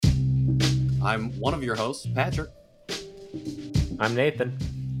I'm one of your hosts, Patrick. I'm Nathan.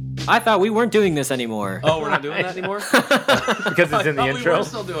 I thought we weren't doing this anymore. Oh, we're not doing that anymore? Because it's in the intro? We were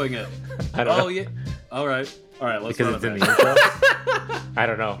still doing it. I don't know. Yeah. All right, let's because it's in the intro? I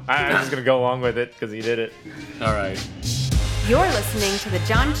don't know. I'm just going to go along with it because he did it. All right. You're listening to The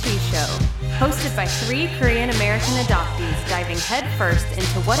John Chi Show, hosted by three Korean American adoptees diving headfirst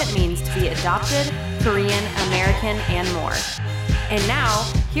into what it means to be adopted, Korean American, and more. And now,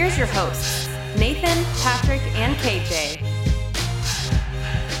 here's your hosts, Nathan, Patrick, and KJ.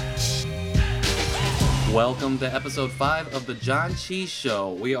 Welcome to episode 5 of The John Chi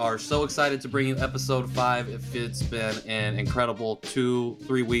Show. We are so excited to bring you episode 5. It's been an incredible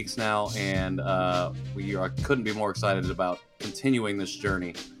 2-3 weeks now, and couldn't be more excited about continuing this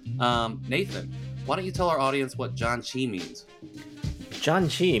journey. Nathan, why don't you tell our audience what John Chi means? John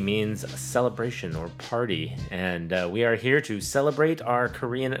Chi means celebration or party, and we are here to celebrate our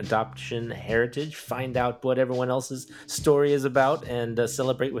Korean adoption heritage, find out what everyone else's story is about, and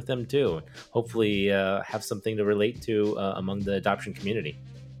celebrate with them too. Hopefully have something to relate to among the adoption community.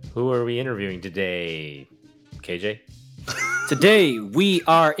 Who are we interviewing today, KJ? Today, we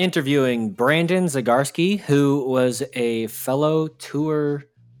are interviewing Brandon Zegarski, who was a fellow tour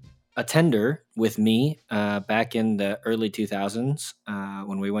attender with me back in the early 2000s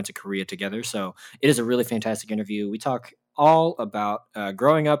when we went to Korea together. So it is a really fantastic interview. We talk all about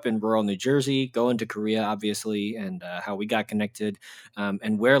growing up in rural New Jersey, going to Korea, obviously, and how we got connected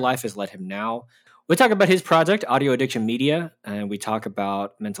and where life has led him now. We talk about his project, Audio Addiction Media, and we talk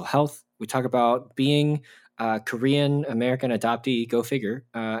about mental health. We talk about being Korean American adoptee, go figure,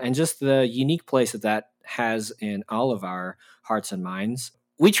 and just the unique place that has in all of our hearts and minds.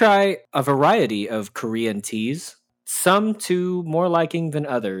 We try a variety of Korean teas, some to more liking than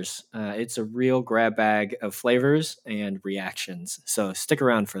others. It's a real grab bag of flavors and reactions, so stick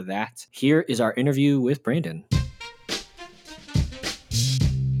around for that. Here is our interview with Brandon.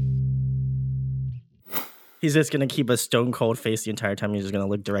 He's just going to keep a stone cold face the entire time. He's just going to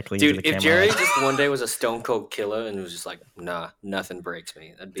look directly into the camera. Dude, if Jerry just one day was a stone cold killer and was just like, nah, nothing breaks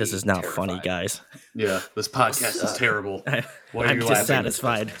me. That'd be this is not terrifying. funny, guys. Yeah, this podcast is terrible. I'm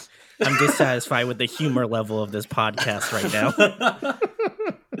dissatisfied. I'm dissatisfied with the humor level of this podcast right now.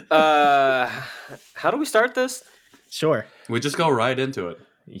 How do we start this? Sure. We just go right into it.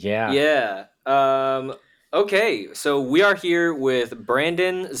 Yeah. Okay, so we are here with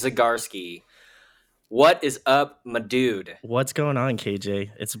Brandon Zegarski. What is up, my dude? What's going on,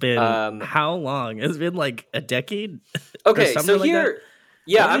 KJ? It's been how long? It's been like a decade? Okay, so like here...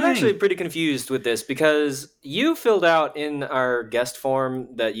 Yeah, I'm actually pretty confused with this because you filled out in our guest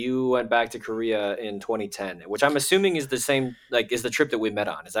form that you went back to Korea in 2010, which I'm assuming is the same, is the trip that we met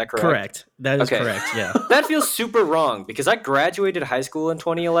on. Is that correct? Correct. That is correct, yeah. That feels super wrong because I graduated high school in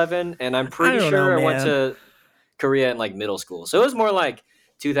 2011, and I'm pretty sure I went to Korea in middle school. So it was more like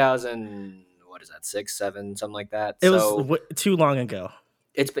 2000, what is that, 6, 7, something like that. It was too long ago.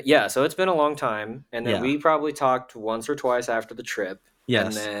 So it's been a long time, and then we probably talked once or twice after the trip.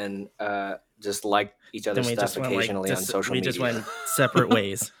 Yes. And then just like each other's stuff occasionally on social media. We just went separate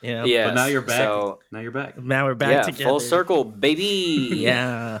ways. Yeah. Yeah. But now you're back. Now we're back together. Full circle, baby.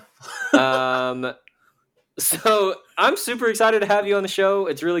 Yeah. So I'm super excited to have you on the show.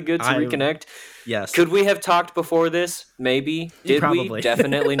 It's really good to reconnect. Yes. Could we have talked before this? Maybe. Did Probably. we?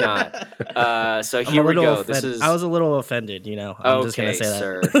 Definitely not. So here we go. I was a little offended, I'm just going to say that.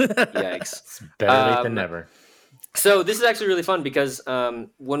 Sir. Yikes. It's better late than never. So this is actually really fun because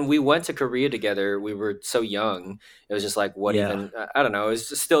when we went to Korea together, we were so young. It was just like, even? I don't know. It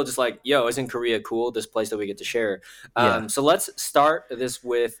was still just like, isn't Korea cool? This place that we get to share. So let's start this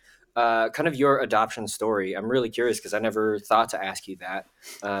with kind of your adoption story. I'm really curious because I never thought to ask you that.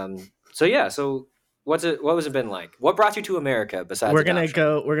 So what was it been like? What brought you to America besides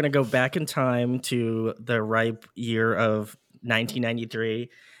adoption? We're gonna go back in time to the ripe year of 1993,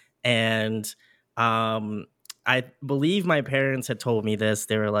 and I believe my parents had told me this.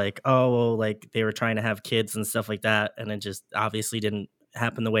 They were like, they were trying to have kids and stuff like that. And it just obviously didn't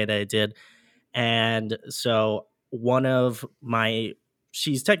happen the way that it did. And so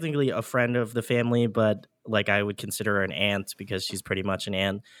she's technically a friend of the family, but I would consider her an aunt because she's pretty much an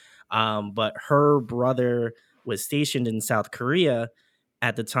aunt. But her brother was stationed in South Korea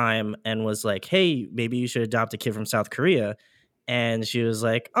at the time and was like, hey, maybe you should adopt a kid from South Korea. And she was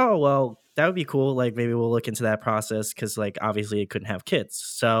like, oh, well, that would be cool. Maybe we'll look into that process because, obviously it couldn't have kids.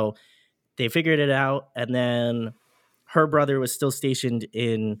 So they figured it out. And then her brother was still stationed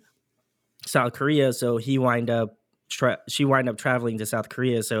in South Korea. So she wound up traveling to South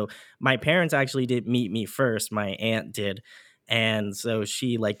Korea. So my parents actually didn't meet me first. My aunt did. And so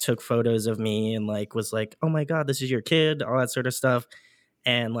she like took photos of me and like was like, oh my God, this is your kid, all that sort of stuff.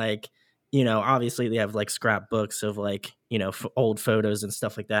 And like, obviously they have like scrapbooks of like, old photos and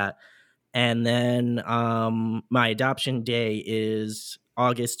stuff like that. And then my adoption day is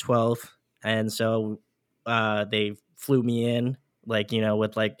August 12th. And so they flew me in, like,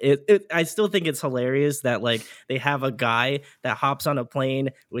 with like I still think it's hilarious that like they have a guy that hops on a plane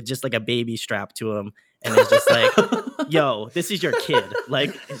with just like a baby strapped to him. And it's just like, yo, this is your kid.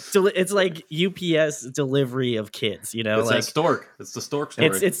 Like, it's like UPS delivery of kids, It's like that stork. It's the stork story.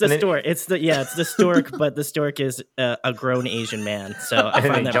 It's the stork. It's the stork, but the stork is a grown Asian man. So I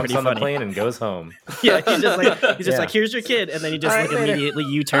find that jumps pretty on funny. the plane and goes home. Yeah, he's just like, here's your kid, and then he just like immediately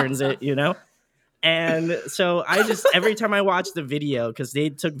U-turns it, And so I just every time I watch the video, because they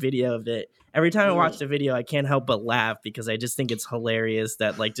took video of it, every time I watch the video, I can't help but laugh because I just think it's hilarious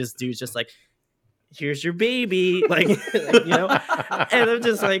that like this dude's just like, here's your baby, like, and I'm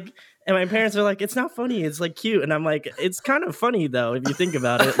just like, and my parents are like, it's not funny, it's like cute, and I'm like, it's kind of funny though if you think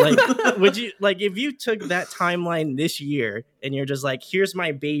about it. Like, would you like if you took that timeline this year and you're just like, here's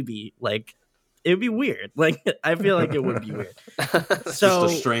my baby, like, it would be weird. Like, I feel like it would be weird. So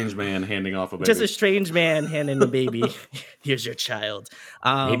just a strange man handing off a baby. Just a strange man handing a baby. Here's your child.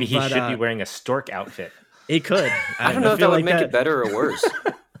 Maybe he should be wearing a stork outfit. He could. I don't know if that would make it better or worse.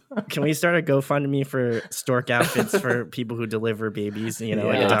 Can we start a GoFundMe for stork outfits for people who deliver babies, like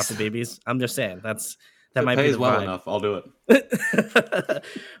adopted babies? I'm just saying that might be the well vibe. enough. I'll do it.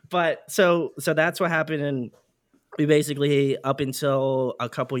 But so that's what happened. And we basically, up until a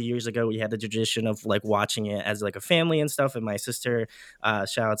couple years ago, we had the tradition of like watching it as like a family and stuff. And my sister,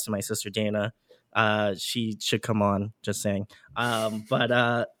 shout out to my sister Dana, she should come on, just saying.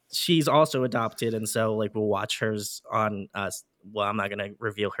 But she's also adopted, and so like we'll watch hers on us. Well, I'm not going to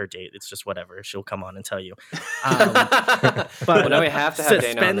reveal her date. It's just whatever. She'll come on and tell you. But now we have to have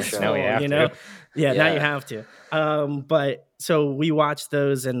Dana on the show. Now we have to. Yeah, now you have to. But so we watched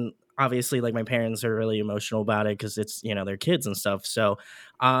those, and obviously like my parents are really emotional about it because it's, their kids and stuff. So,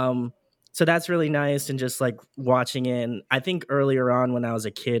 so that's really nice. And just like watching it. And I think earlier on when I was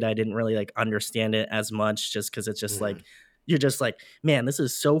a kid, I didn't really like understand it as much just because it's just like, you're just like, man, this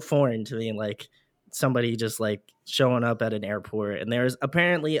is so foreign to me. Like, somebody just like showing up at an airport, and there's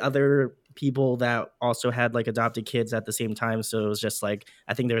apparently other people that also had like adopted kids at the same time. So it was just like,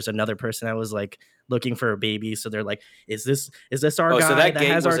 I think there's another person that was like looking for a baby. So they're like, is this our guy so that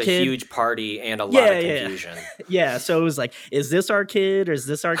has was our a kid? huge party and a lot of confusion. Yeah. So it was like, is this our kid or is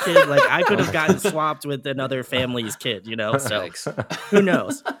this our kid? Like, I could have gotten swapped with another family's kid, so who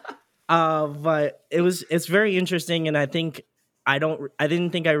knows? But it's very interesting. And I think, I didn't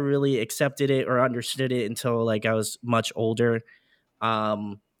think I really accepted it or understood it until like I was much older.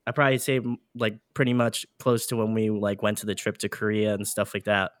 I probably say like pretty much close to when we like went to the trip to Korea and stuff like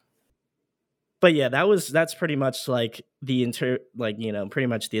that. But yeah, that's pretty much like the pretty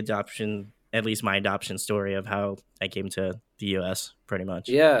much the adoption, at least my adoption story of how I came to the US pretty much.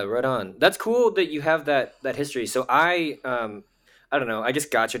 Yeah, right on. That's cool that you have that history. So I don't know, I guess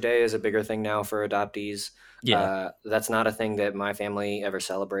Gotcha Day is a bigger thing now for adoptees. Yeah. That's not a thing that my family ever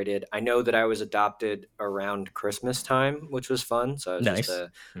celebrated. I know that I was adopted around Christmas time, which was fun. So it was nice. just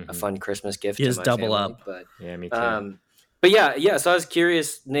a fun Christmas gift. You to just my double family. up. But yeah, me too. But yeah. So I was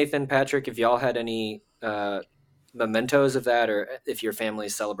curious, Nathan, Patrick, if y'all had any mementos of that, or if your family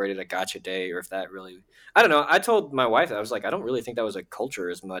celebrated a Gotcha Day, or if that really, I don't know. I told my wife, I was like, I don't really think that was a culture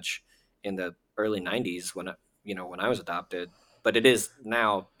as much in the early 90s when I was adopted, but it is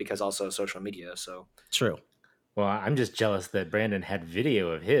now because also social media. So true. Well, I'm just jealous that Brandon had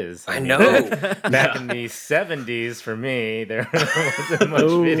video of his. I know. Back in the 70s, for me, there wasn't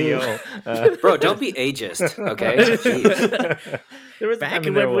much video. Bro, don't be ageist, okay? Jeez. There was, Back I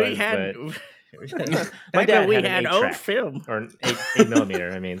mean, when there we was, had, my dad we had had an old 8-track, film or 8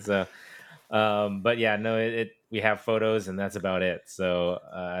 millimeter. I mean, so, but yeah, no, we have photos and that's about it. So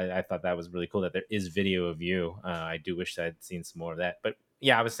I thought that was really cool that there is video of you. I do wish I'd seen some more of that, but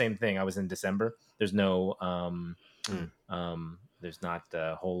yeah, I was same thing. I was in December. There's no, there's not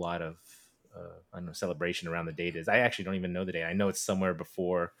a whole lot of, I don't know, celebration around the date is. I actually don't even know the date. I know it's somewhere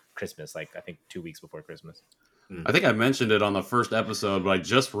before Christmas, like I think 2 weeks before Christmas. I think I mentioned it on the first episode, but I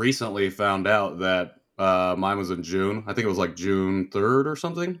just recently found out that mine was in June. I think it was like June 3rd or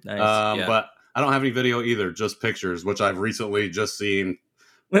something. Nice. Yeah. But I don't have any video either, just pictures, which I've recently just seen.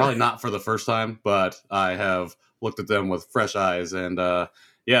 Probably not for the first time, but I have looked at them with fresh eyes. And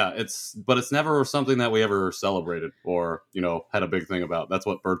yeah, it's never something that we ever celebrated or, had a big thing about. That's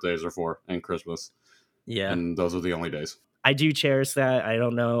what birthdays are for, and Christmas. Yeah. And those are the only days. I do cherish that. I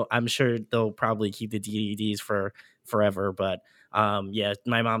don't know. I'm sure they'll probably keep the DVDs for forever, but yeah,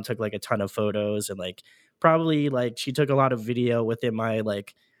 my mom took like a ton of photos and like probably like she took a lot of video within my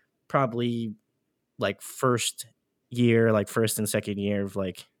like probably like first year, like first and second year of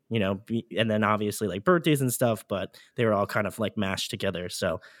like, and then obviously like birthdays and stuff, but they were all kind of like mashed together.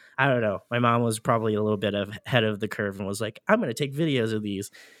 So I don't know. My mom was probably a little bit ahead of the curve and was like, I'm going to take videos of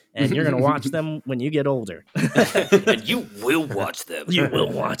these and you're going to watch them when you get older. And you will watch them. You will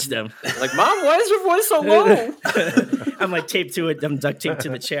watch them. Like, Mom, why is your voice so low? I'm like taped to it. I'm duct taped to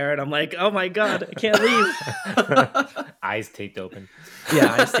the chair and I'm like, oh my God, I can't leave. Eyes taped open.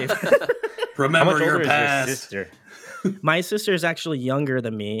 Yeah, eyes taped. Remember How much older your is past. your sister? My sister is actually younger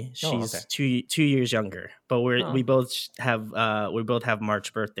than me. She's okay. 2 years younger, but we both have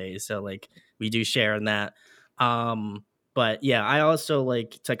March birthdays, so like we do share in that. But yeah, I also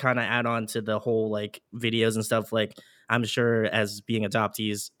like to kind of add on to the whole like videos and stuff. Like I'm sure as being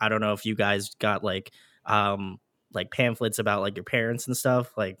adoptees, I don't know if you guys got like pamphlets about like your parents and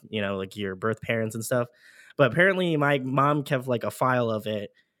stuff, like like your birth parents and stuff. But apparently, my mom kept like a file of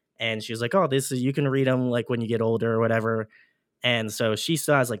it. And she was like, oh, you can read them like when you get older or whatever. And so she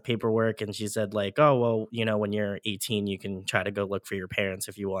still has like paperwork. And she said like, oh, well, when you're 18, you can try to go look for your parents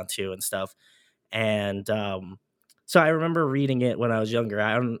if you want to and stuff. And so I remember reading it when I was younger.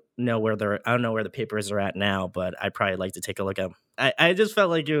 I don't know where the papers are at now, but I'd probably like to take a look at them. I just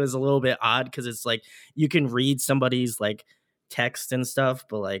felt like it was a little bit odd because it's like you can read somebody's like text and stuff,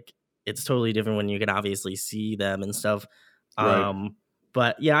 but like it's totally different when you can obviously see them and stuff. Right.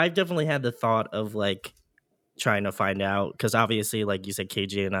 But yeah, I've definitely had the thought of like trying to find out because obviously, like you said,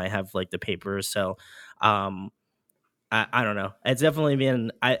 KJ and I have like the papers. So I don't know. It's definitely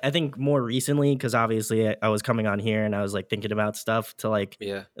been, I think more recently because obviously I was coming on here and I was like thinking about stuff to like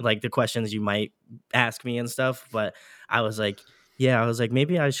the questions you might ask me and stuff. But I was like,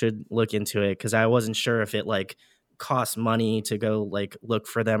 maybe I should look into it because I wasn't sure if it like costs money to go like look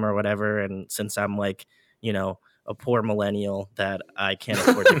for them or whatever. And since I'm like, a poor millennial that I can't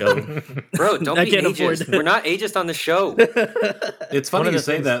afford to go. Bro, don't be ageist. We're not ageist on the show. It's funny you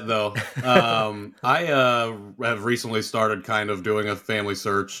say that, though. I have recently started kind of doing a family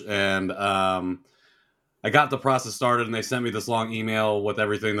search, and I got the process started, and they sent me this long email with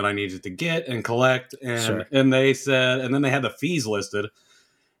everything that I needed to get and collect, and they said, and then they had the fees listed,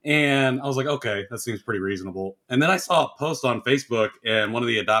 and I was like, okay, that seems pretty reasonable. And then I saw a post on Facebook in one of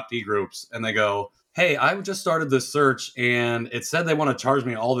the adoptee groups, and they go, hey, I just started this search and it said they want to charge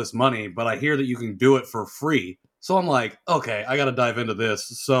me all this money, but I hear that you can do it for free. So I'm like, okay, I got to dive into this.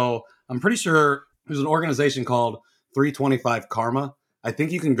 So I'm pretty sure there's an organization called 325 Karma. I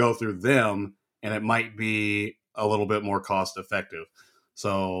think you can go through them and it might be a little bit more cost effective.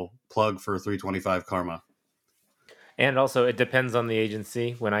 So plug for 325 Karma. And also, it depends on the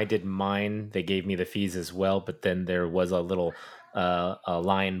agency. When I did mine, they gave me the fees as well, but then there was a little a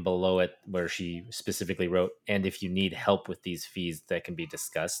line below it where she specifically wrote, and if you need help with these fees, that can be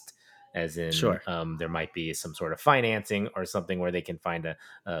discussed, as in there might be some sort of financing or something where they can find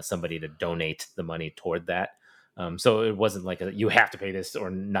somebody to donate the money toward that. So it wasn't like you have to pay this or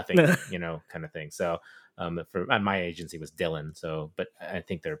nothing, kind of thing. So my agency was Dylan. So, but I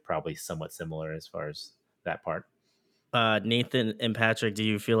think they're probably somewhat similar as far as that part. Nathan and Patrick, do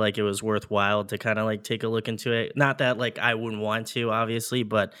you feel like it was worthwhile to kind of like take a look into it? Not that like I wouldn't want to, obviously,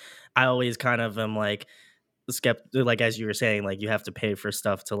 but I always kind of am like skeptical, like as you were saying, like you have to pay for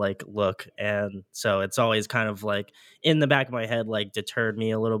stuff to like look, and so it's always kind of like in the back of my head, like deterred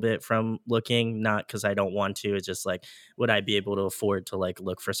me a little bit from looking. Not because I don't want to, it's just like, would I be able to afford to like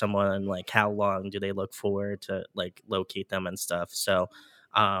look for someone, and like how long do they look for to like locate them and stuff? So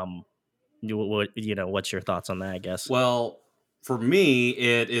what's your thoughts on that, I guess? Well, for me,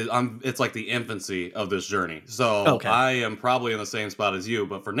 it's like the infancy of this journey. So I am probably in the same spot as you,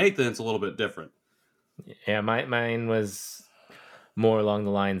 but for Nathan, it's a little bit different. Yeah, mine was more along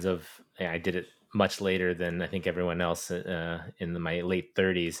the lines of, I did it much later than I think everyone else in my late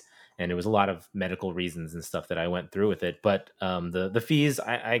 30s. And it was a lot of medical reasons and stuff that I went through with it. But the fees,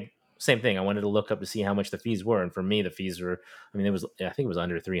 I same thing. I wanted to look up to see how much the fees were, and for me, the fees were, I think it was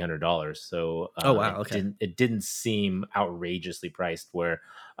under $300. So it didn't seem outrageously priced where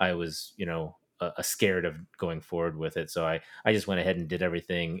I was, scared of going forward with it. So I just went ahead and did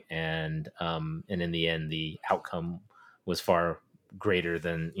everything, and in the end, the outcome was far greter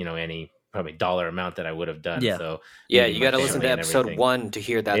than any probably dollar amount that I would have done. Yeah. So you got to listen to episode 1 to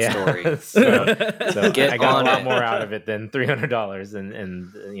hear that story. so I got a lot more out of it than $300,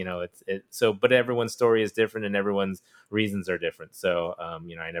 and so, but everyone's story is different and everyone's reasons are different. So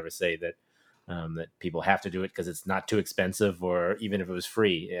I never say that that people have to do it because it's not too expensive, or even if it was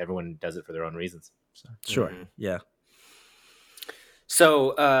free, everyone does it for their own reasons. So. Sure. Yeah.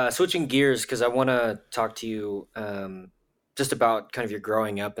 So switching gears, because I want to talk to you just about kind of your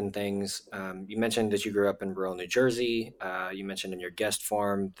growing up and things. You mentioned that you grew up in rural New Jersey. You mentioned in your guest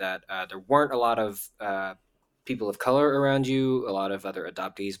form that there weren't a lot of people of color around you, a lot of other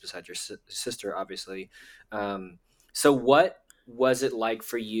adoptees besides your sister, obviously. So what was it like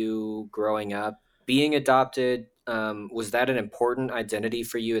for you growing up, being adopted? Was that an important identity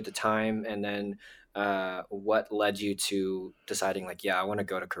for you at the time? And then what led you to deciding like, yeah, I want to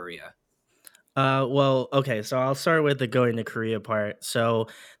go to Korea? Well, okay, so I'll start with the going to Korea part. So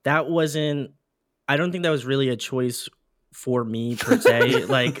that wasn't, I don't think that was really a choice for me per se.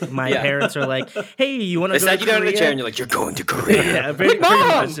 Like my Yeah. parents are like, "Hey, you want to They go to sat you down in the Korea?" chair and you're like, you're going to Korea. Yeah, Like, Mom,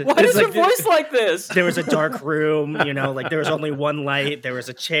 why It's is your like- voice like this? There was a dark room, like there was only one light. There was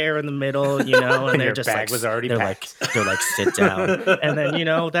a chair in the middle, and And they're your just bag like, was already they're packed. they're like, sit down, and then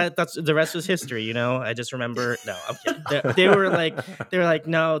that's the rest was history. I just remember. No, I'm kidding. They were like,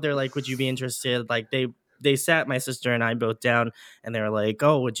 no, they're like, would you be interested? Like they sat my sister and I both down, and they were like,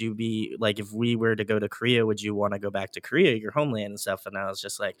 oh, would you be like, if we were to go to Korea, would you want to go back to Korea, your homeland and stuff? And I was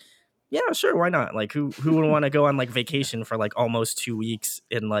just like, yeah, sure, why not? Like, who would want to go on like vacation for like almost 2 weeks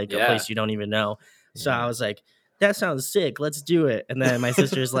in like a Yeah. place you don't even know? So I was like, that sounds sick. Let's do it. And then my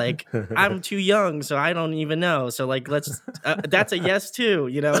sister's like, I'm too young, so I don't even know. So like, let's. That's a yes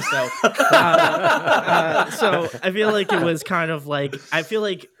too, So, so I feel like it was kind of like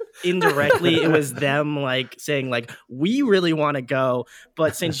indirectly it was them like saying like, we really want to go,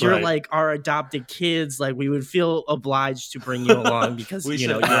 but since you're Right. like our adopted kids, like we would feel obliged to bring you along because We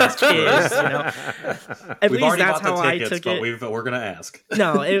you're should kids. ask. At We've least already that's bought the how tickets, I took but it. we're gonna ask.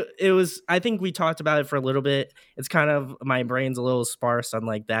 No, it was. I think we talked about it for a little bit. It's kind of, my brain's a little sparse on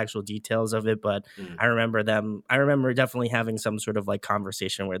like the actual details of it, but I remember definitely having some sort of like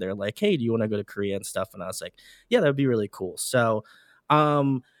conversation where they're like, hey, do you want to go to Korea and stuff? And I was like, yeah, that would be really cool. So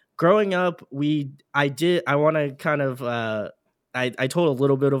growing up, I want to kind of I told a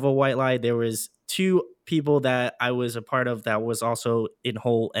little bit of a white lie. There was two people that I was a part of that was also in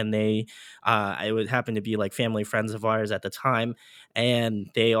Holt, and they it would happen to be like family friends of ours at the time, and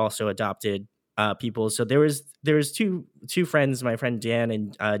they also adopted people. So there was two friends, my friend Dan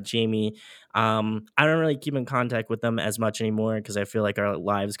and Jamie. I don't really keep in contact with them as much anymore because I feel like our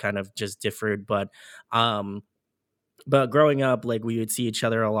lives kind of just differed. But growing up, like we would see each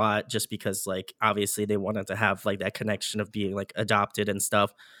other a lot just because like obviously they wanted to have like that connection of being like adopted and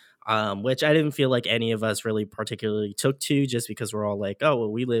stuff. Which I didn't feel like any of us really particularly took to, just because we're all like, oh,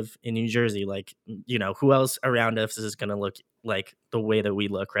 well, we live in New Jersey. Like, who else around us is going to look like the way that we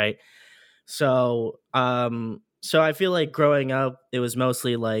look, right? So, so I feel like growing up, it was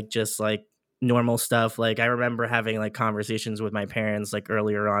mostly like just like normal stuff. Like I remember having like conversations with my parents like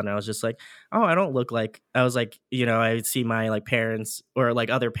earlier on. I was just like, oh, I don't look like, I was like, I would see my like parents or like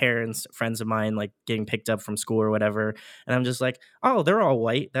other parents, friends of mine, like getting picked up from school or whatever. And I'm just like, oh, they're all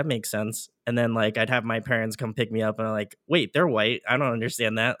white. That makes sense. And then like I'd have my parents come pick me up and I'm like, wait, they're white. I don't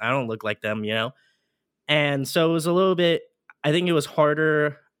understand that. I don't look like them, And so it was a little bit, I think it was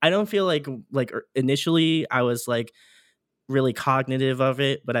harder. I don't feel like initially I was like really cognitive of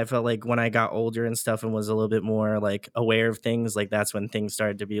it, but I felt like when I got older and stuff and was a little bit more like aware of things, like that's when things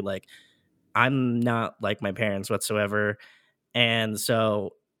started to be like, I'm not like my parents whatsoever. And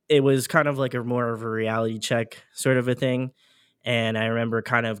so it was kind of like a more of a reality check sort of a thing. And I remember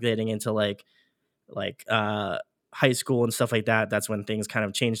kind of getting into like high school and stuff like that. That's when things kind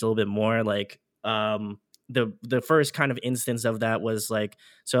of changed a little bit more. Like the first kind of instance of that was like,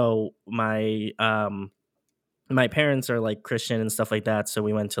 so my parents are like Christian and stuff like that. So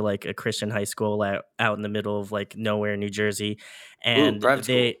we went to like a Christian high school out in the middle of like nowhere, New Jersey. And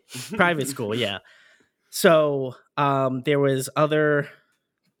private school. Yeah. So there was other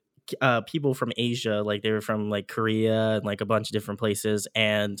people from Asia, like they were from like Korea and like a bunch of different places.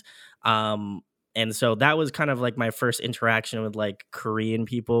 And so that was kind of like my first interaction with like Korean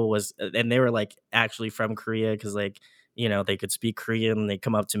people and they were like actually from Korea because like, they could speak Korean and they'd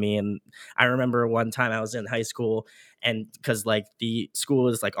come up to me. And I remember one time I was in high school and because like the school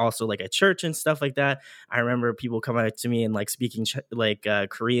is like also like a church and stuff like that. I remember people coming up to me and like speaking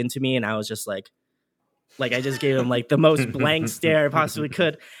Korean to me. And I was just like I just gave them like the most blank stare I possibly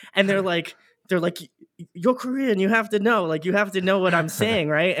could. And they're like, you're Korean. You have to know what I'm saying.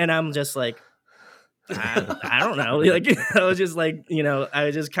 Right. And I'm just like, I don't know. Like, I was just like,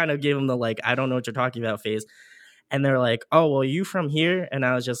 I just kind of gave them the, like, I don't know what you're talking about face. And they're like, "Oh, well, you from here?" And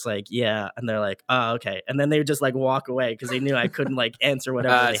I was just like, "Yeah." And they're like, "Oh, okay." And then they would just like walk away because they knew I couldn't like answer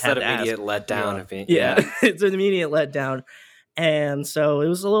whatever they It's had that to ask. immediate letdown. Yeah. It's an immediate letdown. And so it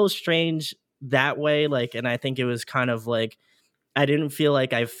was a little strange that way. Like, and I think it was kind of like, I didn't feel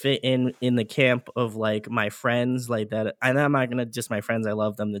like I fit in the camp of like my friends like that. And I'm not gonna diss my friends. I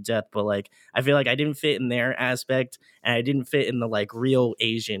love them to death, but like I feel like I didn't fit in their aspect, and I didn't fit in the like real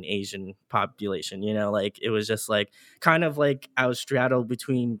Asian population. You know, like it was just like kind of like I was straddled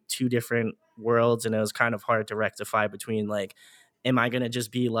between two different worlds, and it was kind of hard to rectify between like, am I gonna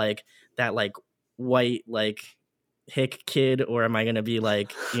just be like that like white like hick kid, or am I going to be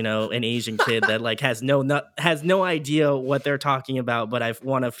like, you know, an Asian kid that like has no idea what they're talking about, but I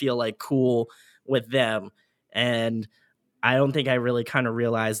want to feel like cool with them. And I don't think I really kind of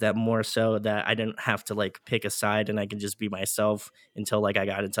realized that, more so that I didn't have to like pick a side and I can just be myself until like I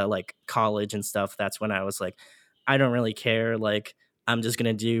got into like college and stuff. That's when I was like, I don't really care. Like, I'm just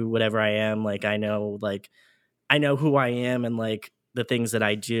going to do whatever I am. Like, I know who I am and like the things that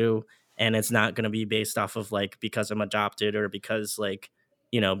I do. And it's not going to be based off of like, because I'm adopted or because like,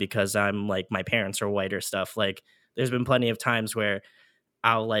 you know, because I'm like, my parents are white or stuff. Like, there's been plenty of times where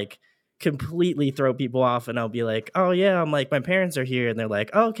I'll like completely throw people off and I'll be like, "Oh yeah, I'm like, my parents are here." And they're like,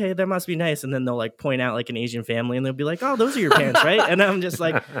 "Oh, okay, that must be nice." And then they'll like point out like an Asian family and they'll be like, "Oh, those are your parents, right?" And I'm just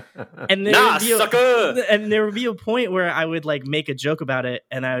like, and there would be a point where I would like make a joke about it,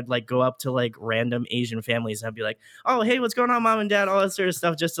 and I would like go up to like random Asian families and I'd be like, "Oh, hey, what's going on, mom and dad?" All that sort of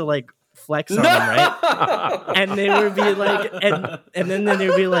stuff, just to like flex on them, right? And they would be like, and then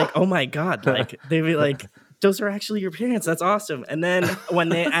they'd be like, "Oh my God," like they'd be like, "Those are actually your parents. That's awesome." And then when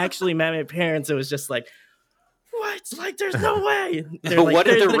they actually met my parents, it was just like, what? Like, there's no way. But like, what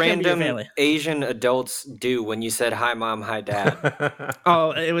did the random Asian adults do when you said, "Hi, mom, hi, dad"?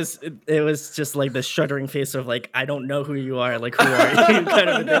 Oh, it was just like the shuddering face of like, I don't know who you are. Like, who are you? Kind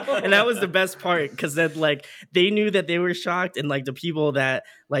of a thing. And that was the best part, because then like they knew that they were shocked, and like the people that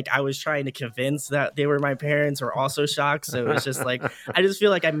like I was trying to convince that they were my parents were also shocked. So it was just like, I just feel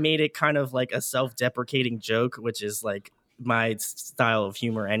like I made it kind of like a self-deprecating joke, which is like my style of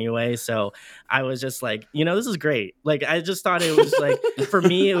humor anyway. So I was just like, you know, this is great. Like, I just thought it was like, for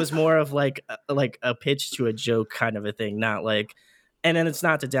me, it was more of like a pitch to a joke kind of a thing, not like, and then it's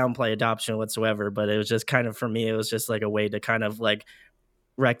not to downplay adoption whatsoever, but it was just kind of, for me, it was just like a way to kind of like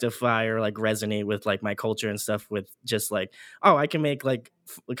rectify or like resonate with like my culture and stuff, with just like, oh, I can make like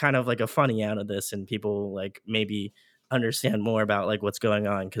kind of like a funny out of this, and people like maybe understand more about like what's going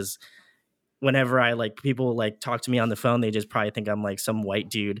on. Because whenever I like people like talk to me on the phone, they just probably think I'm like some white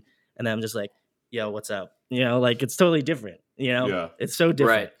dude, and I'm just like, "Yo, what's up?" You know, like it's totally different. You know, yeah. It's so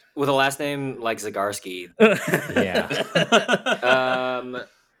different. Right, with a last name like Zegarski. Yeah.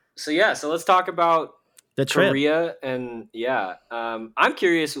 So let's talk about the trip. Korea, and I'm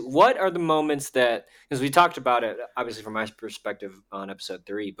curious, what are the moments that, because we talked about it obviously from my perspective on episode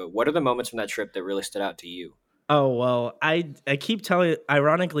 3, but what are the moments from that trip that really stood out to you? Oh, well, I keep telling,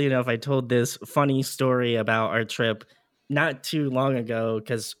 ironically enough, I told this funny story about our trip not too long ago,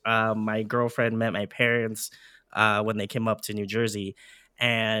 because my girlfriend met my parents when they came up to New Jersey.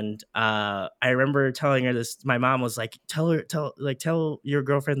 And I remember telling her this. My mom was like, tell your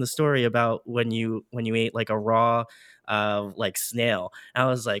girlfriend the story about when you ate like a raw like snail. And I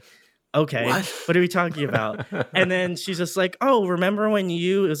was like, okay, what are we talking about? And then she's just like, oh, remember when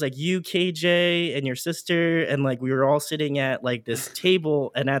it was like you, KJ, and your sister, and like we were all sitting at like this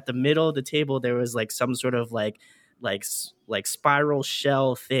table, and at the middle of the table there was like some sort of like spiral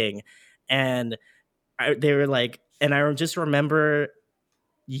shell thing, and they were like, and I just remember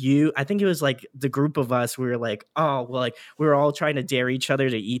I think it was like the group of us, we were like, oh, well, like we were all trying to dare each other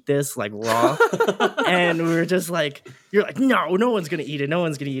to eat this like raw. And we were just like, you're like, no one's gonna eat it,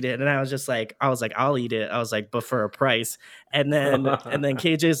 and I was like, I'll eat it. I was like, but for a price. And then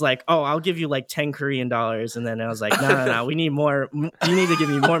KJ's like, oh, I'll give you like 10 Korean dollars. And then I was like, no, we need more. You need to give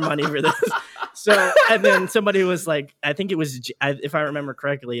me more money for this. So, and then somebody was like, I think it was, if I remember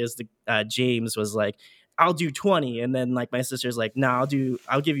correctly, is James was like, I'll do 20. And then like my sister's like, no, I'll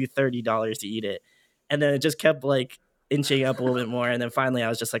give you $30 to eat it. And then it just kept like inching up a little bit more. And then finally I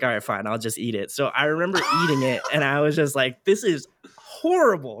was just like, all right, fine, I'll just eat it. So I remember eating it, and I was just like, this is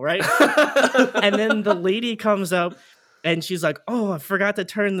horrible, right? And then the lady comes up and she's like, oh, I forgot to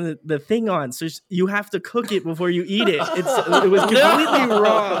turn the thing on. So you have to cook it before you eat it. It was completely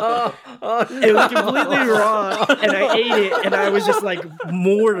raw. It was completely raw. And I ate it, and I was just like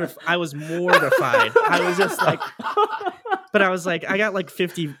I was mortified. I was just like, But I was like, I got like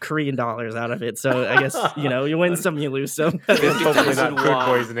 50 Korean dollars out of it. So I guess, you win some, you lose some. Hopefully not food won.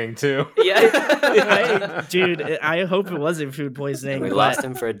 poisoning too. Yeah. Dude, I hope it wasn't food poisoning. We lost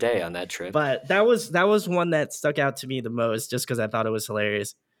him for a day on that trip. But that was one that stuck out to me the most just because I thought it was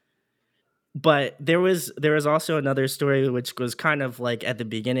hilarious. But there was also another story which was kind of like at the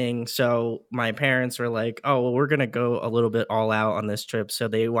beginning. So my parents were like, oh, well, we're going to go a little bit all out on this trip. So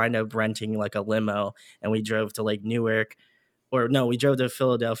they wind up renting like a limo and we drove to like Newark. Or no, we drove to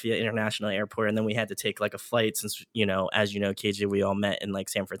Philadelphia International Airport, and then we had to take like a flight since, as you know, KJ, we all met in like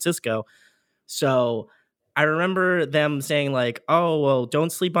San Francisco. So I remember them saying like, oh, well,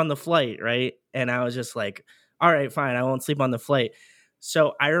 don't sleep on the flight, right? And I was just like, all right, fine, I won't sleep on the flight.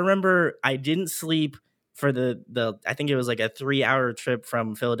 So I remember I didn't sleep for the I think it was like a 3-hour trip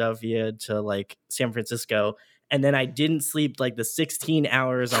from Philadelphia to like San Francisco. And then I didn't sleep like the 16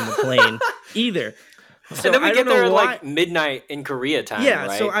 hours on the plane either. So and then we get there at like midnight in Korea time,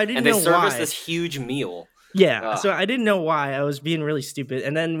 right? So I didn't know why. And they serve us this huge meal. Yeah, so I didn't know why. I was being really stupid.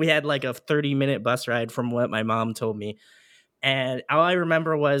 And then we had like a 30-minute bus ride from what my mom told me. And all I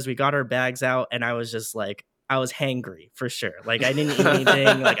remember was we got our bags out and I was just like, I was hangry for sure. Like I didn't eat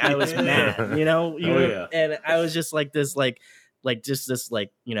anything. Like I was mad, And I was just like this, just this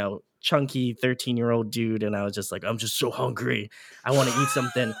chunky 13-year-old dude. And I was just like, I'm just so hungry. I want to eat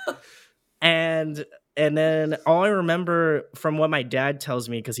something. And then all I remember from what my dad tells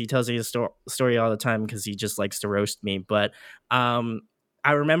me, because he tells me his story all the time because he just likes to roast me. But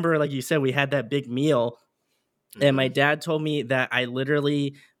I remember, like you said, we had that big meal. And my dad told me that I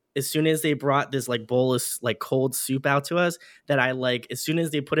literally, as soon as they brought this like bowl of like cold soup out to us, that I like, as soon as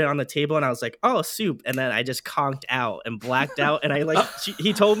they put it on the table and I was like, oh, soup. And then I just conked out and blacked out. And I like,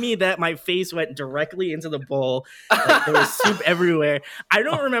 he told me that my face went directly into the bowl. Like there was soup everywhere. I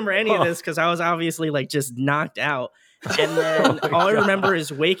don't remember any of this because I was obviously like just knocked out. And then all I remember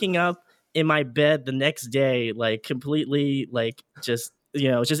is waking up in my bed the next day, like completely like just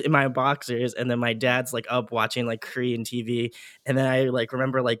in my boxers, and then my dad's like up watching like Korean TV, and then I like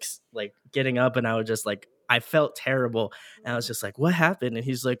remember like getting up and I was just like, I felt terrible, and I was just like, what happened? And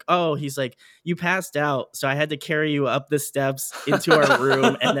he's like, you passed out, so I had to carry you up the steps into our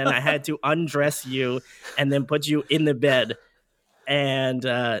room, and then I had to undress you and then put you in the bed, and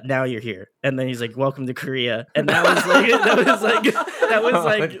now you're here. And then he's like, welcome to Korea. And that was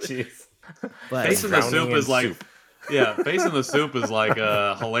like Facing the soup is like soup. Yeah, facing the soup is like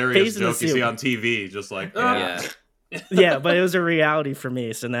a hilarious joke you see on TV. Just like, yeah, but it was a reality for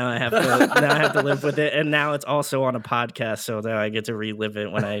me. So now I have to live with it, and now it's also on a podcast. So now I get to relive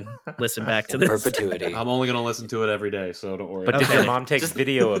it when I listen back to this. Perpetuity. I'm only gonna listen to it every day, so don't worry. But did your mom take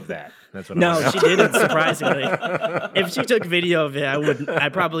video of that? That's what. No, she didn't. Surprisingly, if she took video of it, I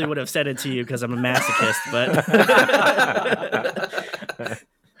probably would have sent it to you because I'm a masochist. But.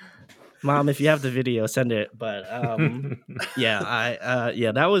 Mom, if you have the video, send it. But that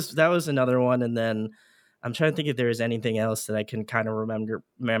was another one. And then I'm trying to think if there is anything else that I can kind of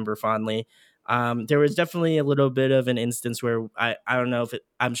remember fondly. There was definitely a little bit of an instance where I don't know if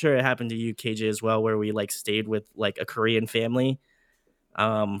I'm sure it happened to you, KJ, as well, where we like stayed with like a Korean family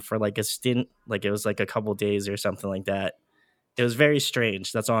for like a stint, like it was like a couple days or something like that. It was very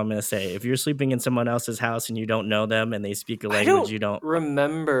strange. That's all I'm going to say. If you're sleeping in someone else's house and you don't know them and they speak a language you don't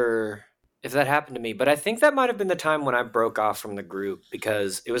remember if that happened to me, but I think that might have been the time when I broke off from the group,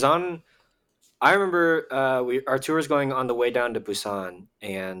 because it was on. I remember our tour was going on the way down to Busan,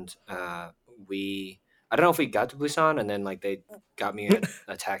 and I don't know if we got to Busan, and then like they got me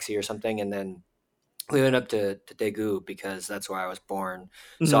a taxi or something, and then we went up to Daegu because that's where I was born.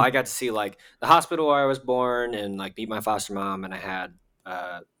 Mm-hmm. So I got to see like the hospital where I was born and like meet my foster mom, and I had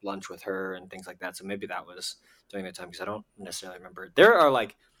lunch with her and things like that. So maybe that was during that time, because I don't necessarily remember. There are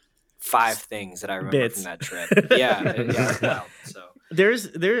like 5 things that I remember from that trip. Yeah, wow. So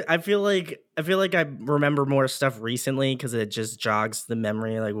I feel like I remember more stuff recently because it just jogs the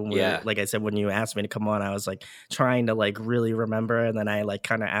memory. Like when like I said, when you asked me to come on, I was like trying to like really remember, and then I like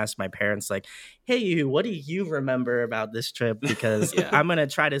kind of asked my parents like, "Hey, what do you remember about this trip?" Because I'm gonna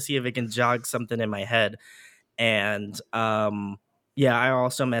try to see if it can jog something in my head. And I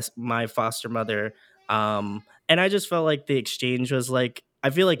also met my foster mother, and I just felt like the exchange was like. I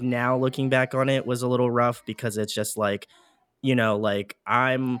feel like now looking back on it was a little rough because it's just like, like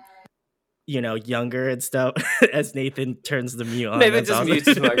I'm younger and stuff. As Nathan turns the mute on, Nathan just mutes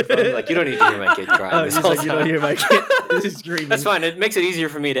his microphone. Like, you don't need to hear my kid crying. Oh, he's like, you don't hear my kid screaming. That's fine. It makes it easier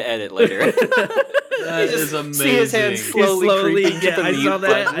for me to edit later. That is amazing. See his hands slowly creeping to the I mute saw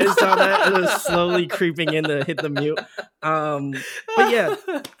that. button. I saw that. It was slowly creeping in to hit the mute. But yeah,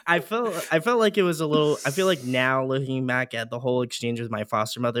 I felt like it was a little. I feel like now looking back at the whole exchange with my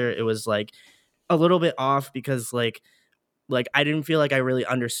foster mother, it was like a little bit off because like I didn't feel like I really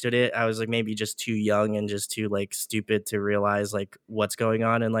understood it. I was like maybe just too young and just too like stupid to realize like what's going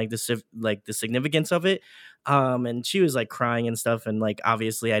on and like the significance of it. And she was like crying and stuff, and like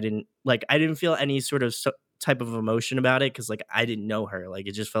obviously I didn't feel any sort of type of emotion about it because like I didn't know her. Like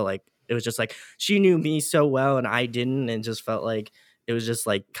it just felt like it was just like she knew me so well and I didn't, and just felt like it was just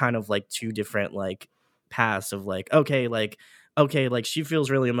like kind of like two different like paths of like okay, like she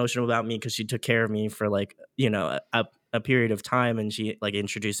feels really emotional about me because she took care of me for like a period of time, and she like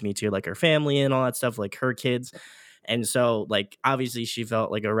introduced me to like her family and all that stuff, like her kids. And so like obviously she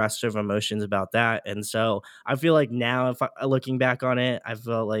felt like a rush of emotions about that. And so I feel like now if looking back on it, I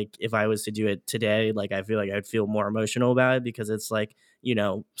felt like if I was to do it today, like I feel like I'd feel more emotional about it because it's like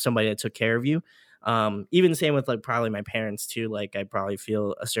somebody that took care of you. Even same with like probably my parents too. Like I probably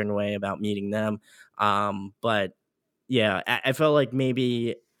feel a certain way about meeting them. But yeah, I felt like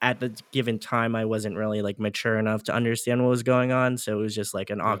maybe at the given time I wasn't really like mature enough to understand what was going on, so it was just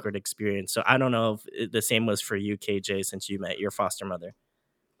like an awkward experience. So I don't know if the same was for you, KJ, since you met your foster mother.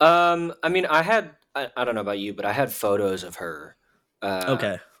 I mean, I don't know about you, but I had photos of her.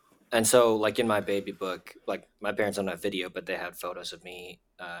 Okay. And so like in my baby book, like my parents don't have video, but they had photos of me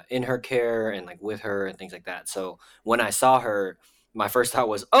in her care and like with her and things like that. So when I saw her, my first thought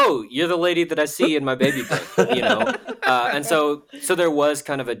was, oh, you're the lady that I see in my baby book, and so there was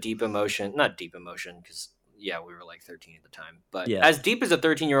kind of a not deep emotion, because we were like 13 at the time, but as deep as a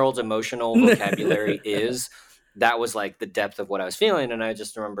 13-year-old's emotional vocabulary is, that was like the depth of what I was feeling. And I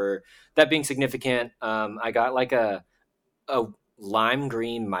just remember that being significant. I got like a lime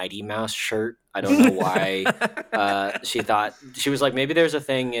green Mighty Mouse shirt. I don't know why. She was like, maybe there's a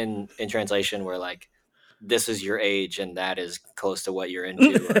thing in translation where like, this is your age and that is close to what you're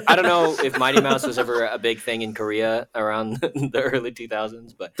into. I don't know if Mighty Mouse was ever a big thing in Korea around the early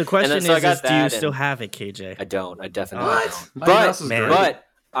 2000s, but the question is do you still have it, KJ? I don't. I definitely don't. But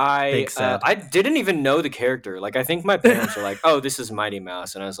I didn't even know the character. Like I think my parents were like, "Oh, this is Mighty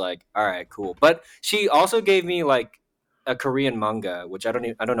Mouse," and I was like, "All right, cool." But she also gave me like a Korean manga, which I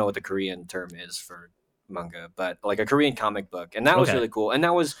don't know what the Korean term is for manga, but like a Korean comic book, and that was really cool. And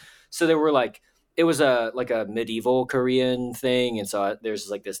that was there were like. It was a medieval Korean thing, and so there's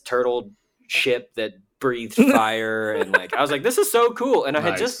like this turtle ship that breathed fire, and like I was like, this is so cool. And I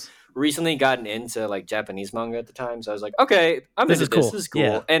had just recently gotten into like Japanese manga at the time, so I was like, okay, this is cool.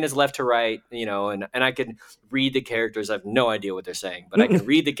 Yeah. And it's left to right, and I can read the characters. I have no idea what they're saying, but I can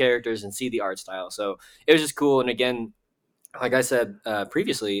read the characters and see the art style. So it was just cool. And again, like I said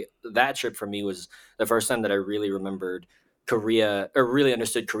previously, that trip for me was the first time that I really remembered Korea, or really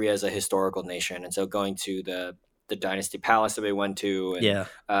understood Korea as a historical nation. And so going to the Dynasty Palace that we went to,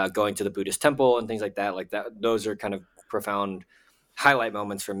 and going to the Buddhist temple and things like that, those are kind of profound highlight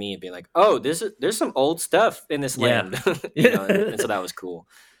moments for me, being like, oh, there's some old stuff in this land. And so that was cool.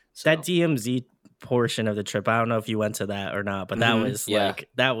 So. That DMZ portion of the trip, I don't know if you went to that or not, but that was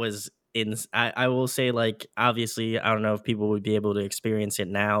that was I will say, like, obviously I don't know if people would be able to experience it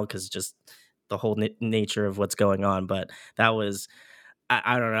now because just the whole nature of what's going on, but that was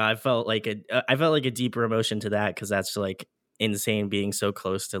I don't know, I felt like a deeper emotion to that because that's like insane, being so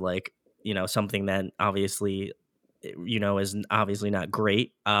close to like something that obviously is obviously not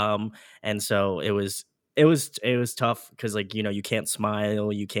great, and so it was tough because like you can't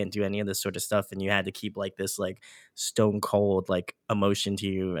smile, you can't do any of this sort of stuff, and you had to keep like this like stone cold like emotion to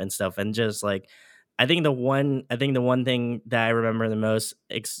you and stuff. And just like I think the one thing that I remember the most,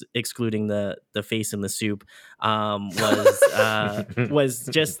 excluding the face in the soup, was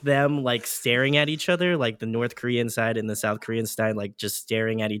just them like staring at each other, like the North Korean side and the South Korean side, like just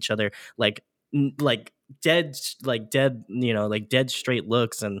staring at each other, like dead straight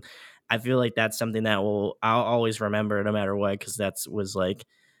looks. And I feel like that's something that I'll always remember no matter what, because that was like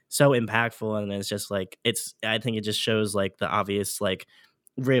so impactful. And it's just like I think it just shows like the obvious like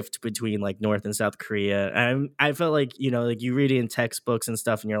rift between like North and South Korea. And I felt like like you read it in textbooks and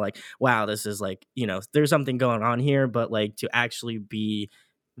stuff and you're like, wow, this is like there's something going on here, but like to actually be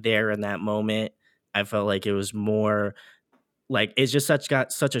there in that moment, I felt like it was more like it's just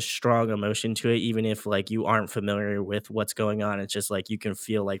got such a strong emotion to it, even if like you aren't familiar with what's going on. It's just like you can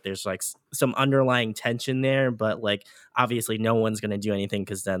feel like there's like some underlying tension there, but like obviously no one's gonna do anything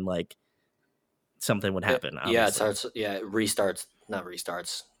because then like something would happen. Yeah, it obviously. starts. Yeah, it restarts. Not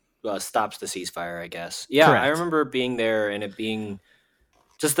restarts. Stops the ceasefire, I guess. Yeah, I Correct. remember being there and it being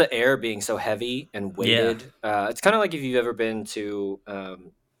just the air being so heavy and Yeah. weighted. It's kind of like if you've ever been to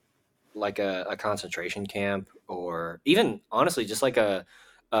like a concentration camp, or even honestly just like a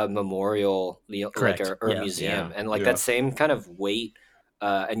memorial, like Correct. or a Yeah. museum, Yeah. and like Yeah. that same kind of weight.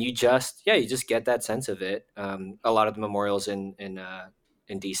 And you just get that sense of it. A lot of the memorials in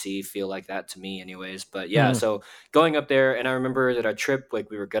DC feel like that to me anyways. But yeah, Mhm. so going up there, and I remember that our trip, like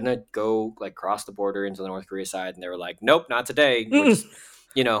we were gonna go like cross the border into the North Korea side, and they were like, nope, not today. We're just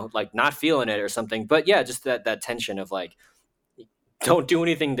like not feeling it or something. But yeah, just that tension of like, don't do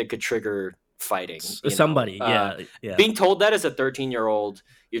anything that could trigger fighting. Somebody. Yeah. Yeah. Being told that as a 13-year-old,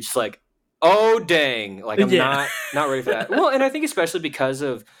 you're just like, oh dang, like I'm Yeah. not ready for that. Well, and I think especially because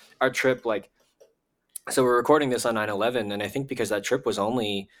of our trip, like, so we're recording this on 9/11, and I think because that trip was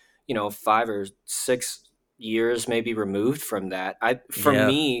only 5 or 6 years maybe removed from that, for Yeah.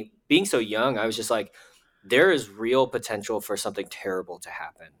 me being so young, I was just like, there is real potential for something terrible to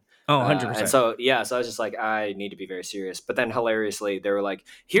happen. Oh, And 100%. so so I was just like, I need to be very serious. But then hilariously, they were like,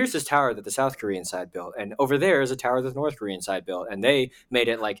 here's this tower that the South Korean side built, and over there is a tower that the North Korean side built, and they made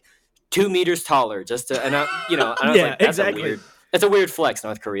it like 2 meters taller just to, and I was Yeah, like, that's exactly. a weird flex,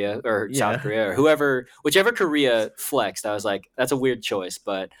 North Korea or Yeah. South Korea or whichever Korea flexed. I was like, that's a weird choice.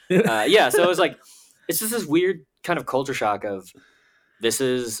 But yeah, so it was like, it's just this weird kind of culture shock of it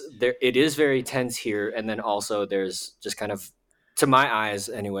is very tense here. And then also there's just kind of, to my eyes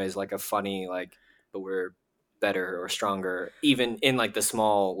anyways, like a funny, like, but we're better or stronger, even in like the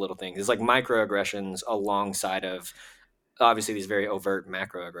small little things. It's like microaggressions alongside of obviously these very overt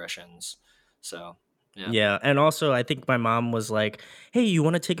macroaggressions. So Yeah. And also, I think my mom was like, hey, you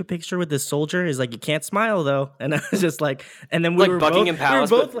want to take a picture with this soldier? He's like, you can't smile, though. And I was just like, and then we Like were Buckingham both,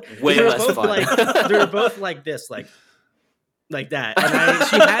 Palace, we were both, but way we were less both fun. like, we were both like this, like that. And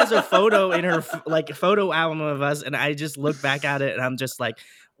she has a photo in her photo album of us. And I just look back at it and I'm just like,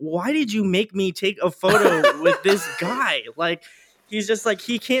 why did you make me take a photo with this guy? Like, he's just like,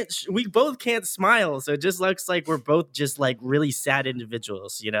 he can't, we both can't smile. So it just looks like we're both just like really sad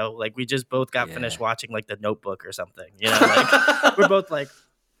individuals, like we just both got finished watching like The Notebook or something, like we're both like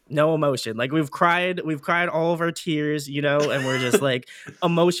no emotion. Like we've cried all of our tears, and we're just like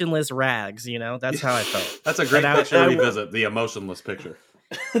emotionless rags, that's how I felt. That's a great picture to revisit, the emotionless picture.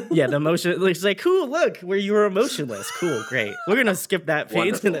 Yeah, the emotion. It's like, cool, look, where you were emotionless. Cool, great. We're going to skip that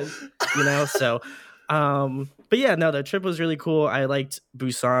page. And then, so... but yeah, no, the trip was really cool. I liked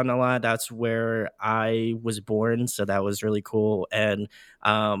Busan a lot. That's where I was born, so that was really cool. And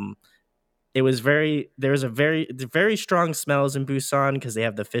there was very strong smells in Busan because they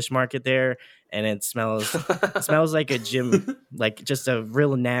have the fish market there, and it smells like a gym, like just a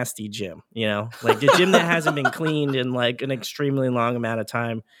real nasty gym, like the gym that hasn't been cleaned in like an extremely long amount of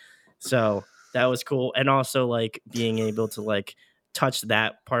time. So that was cool. And also like being able to like touch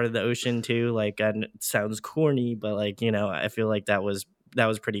that part of the ocean too, like, and it sounds corny, but like, I feel like that was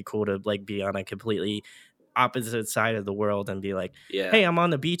pretty cool to like be on a completely opposite side of the world and be like, hey, I'm on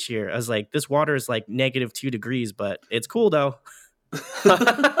the beach here. I was like, this water is like -2 degrees, but it's cool though.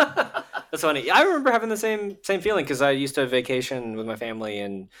 That's funny. I remember having the same feeling because I used to vacation with my family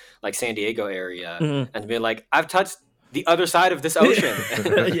in like San Diego area and be like, I've touched the other side of this ocean.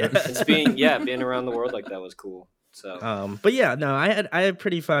 It's being around the world like that was cool. So, but yeah, no, I had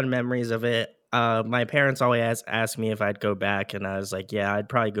pretty fun memories of it. My parents always asked me if I'd go back, and I was like, yeah, I'd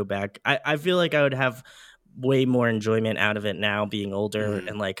probably go back. I feel like I would have way more enjoyment out of it now, being older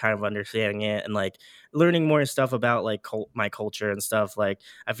and like kind of understanding it and like learning more stuff about like my culture and stuff. Like,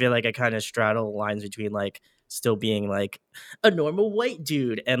 I feel like I kind of straddle lines between like still being like a normal white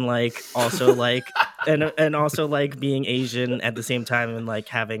dude and like also like and also like being Asian at the same time and like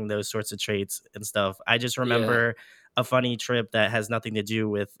having those sorts of traits and stuff. I just remember a funny trip that has nothing to do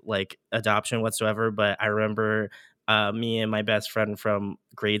with like adoption whatsoever, but I remember me and my best friend from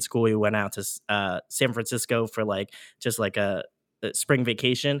grade school, we went out to San Francisco for like just like a spring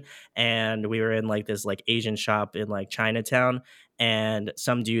vacation, and we were in like this like Asian shop in like Chinatown, and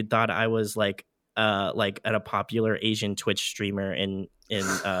some dude thought I was like a popular Asian Twitch streamer in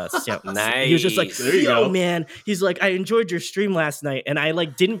nice. He was just like, there you yo, go. man. He's like, I enjoyed your stream last night, and I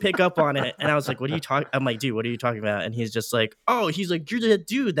like didn't pick up on it, and I was like, what are you talking? I'm like, dude, what are you talking about? And he's just like, oh, he's like, you're the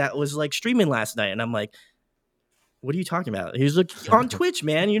dude that was like streaming last night, and I'm like, what are you talking about? He was like, on Twitch,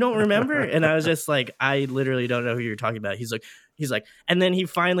 man, you don't remember? And I was just like, I literally don't know who you're talking about. He's like, and then he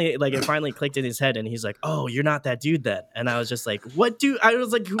finally, like, it finally clicked in his head, and he's like, oh, you're not that dude then. And I was just like, what dude? I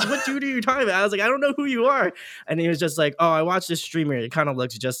was like, what dude are you talking about? I was like, I don't know who you are. And he was just like, oh, I watched this streamer. It kind of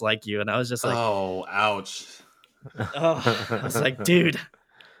looks just like you. And I was just like, oh, ouch. Oh, I was like, dude.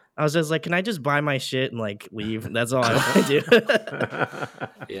 I was just like, can I just buy my shit and like leave? That's all I want to do.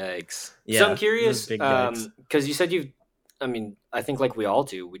 Yikes. Yeah, so I'm curious, yikes. because you said I think like we all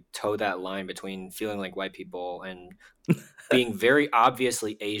do, we toe that line between feeling like white people and being very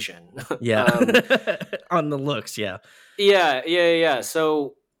obviously Asian. Yeah. On the looks, yeah. Yeah.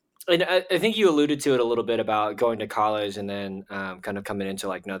 So, and I think you alluded to it a little bit about going to college and then kind of coming into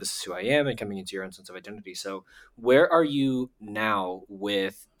like, no, this is who I am, and coming into your own sense of identity. So where are you now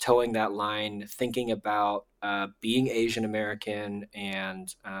with towing that line, thinking about being Asian American,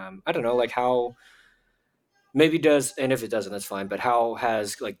 and I don't know, like how maybe does, and if it doesn't, that's fine, but how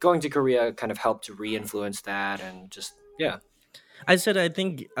has like going to Korea kind of helped to re-influence that, and just, yeah. I said I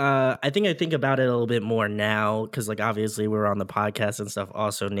think I think about it a little bit more now because like obviously we're on the podcast and stuff.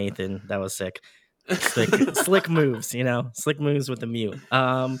 Also, Nathan, that was sick. Slick moves, slick moves with the mute.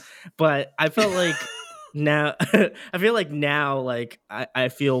 But I felt like now like I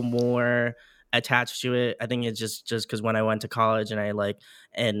feel more attached to it. I think it's just because when I went to college and I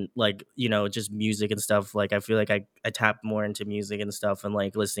just music and stuff, like I feel like I tapped more into music and stuff and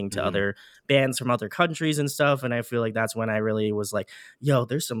like listening to other bands from other countries and stuff, and I feel like that's when I really was like, yo,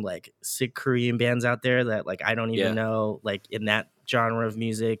 there's some like sick Korean bands out there that like I don't even know, like in that genre of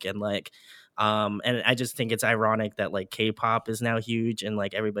music, and like and I just think it's ironic that like K-pop is now huge and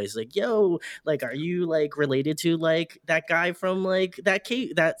like everybody's like, yo, like are you like related to like that guy from like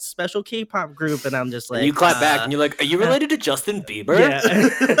that special K-pop group? And I'm just like, and you clap back and you're like, are you related to Justin Bieber?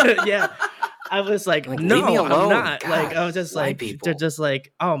 Yeah. Yeah. I was like Like, no, leave me I'm alone. not. God, like I was just white like, people. they're just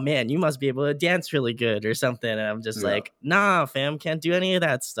like, oh man, you must be able to dance really good or something. And I'm just like, nah, fam, can't do any of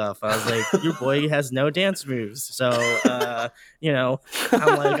that stuff. I was like, your boy has no dance moves. So, I'm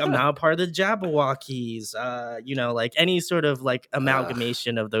like, I'm not a part of the Jabberwockies. Like any sort of like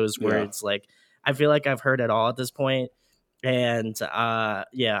amalgamation of those words. Like, I feel like I've heard it all at this point. And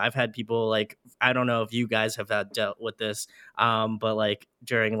I've had people like, I don't know if you guys have dealt with this, but like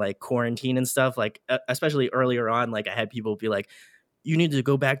during like quarantine and stuff, like especially earlier on, like I had people be like, you need to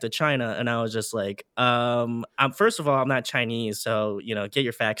go back to China. And I was just like, I'm first of all, I'm not Chinese, so get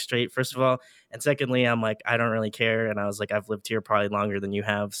your facts straight, first of all. And secondly, I'm like, I don't really care. And I was like, I've lived here probably longer than you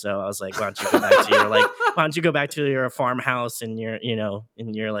have. So I was like, why don't you go back to your why don't you go back to your farmhouse and your,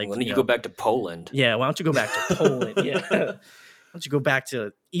 and you're like, why don't you go back to Poland? Yeah, why don't you go back to Poland? Yeah. Why don't you go back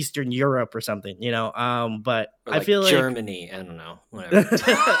to Eastern Europe or something, But Or I feel like Germany, I don't know, whatever.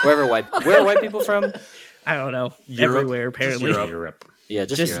 Where are white people from? I don't know. Europe. Everywhere, apparently. Europe. Yeah,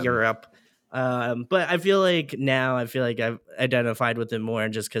 Just Europe. But I feel like now I've identified with it more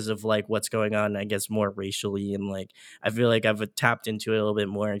just because of like what's going on, I guess, more racially. And like, I feel like I've tapped into it a little bit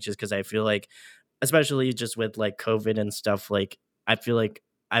more just because I feel like, especially just with like COVID and stuff, like, I feel like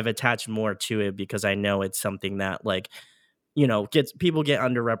I've attached more to it because I know it's something that like, people get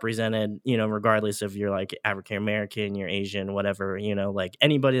underrepresented, regardless if you're like African American, you're Asian, whatever, like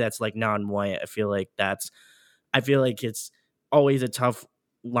anybody that's like non-white. I feel like it's always a tough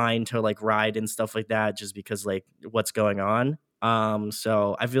line to like ride and stuff like that, just because like what's going on.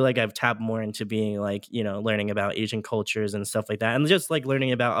 So I feel like I've tapped more into being like, learning about Asian cultures and stuff like that, and just like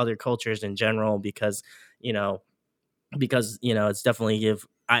learning about other cultures in general, because it's definitely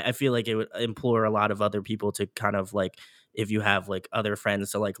I feel like it would implore a lot of other people to kind of like, if you have like other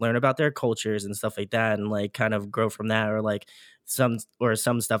friends, to like learn about their cultures and stuff like that, and like kind of grow from that, or like some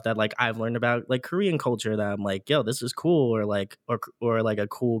stuff that like I've learned about like Korean culture that I'm like, yo, this is cool, or like a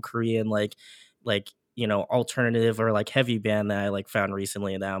cool Korean like alternative or like heavy band that I like found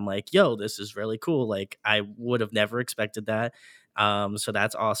recently that I'm like, yo, this is really cool. Like I would have never expected that. So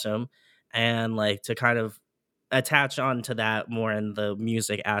that's awesome. And like to kind of attach on to that more in the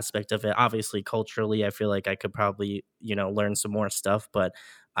music aspect of it. Obviously, culturally, I feel like I could probably, learn some more stuff. But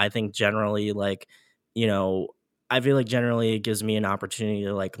I think generally, like, I feel like generally it gives me an opportunity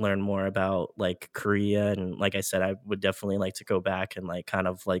to like learn more about like Korea. And like I said, I would definitely like to go back and like kind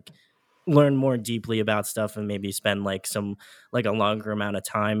of like learn more deeply about stuff and maybe spend like some like a longer amount of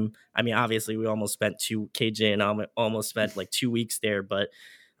time. I mean, obviously we almost spent KJ and almost spent like 2 weeks there, but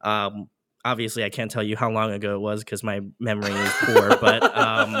obviously I can't tell you how long ago it was because my memory is poor, but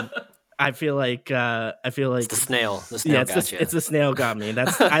I feel like it's the snail. The snail it's the snail got me.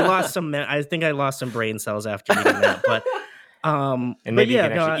 I think I lost some brain cells after eating that, but And but maybe yeah, you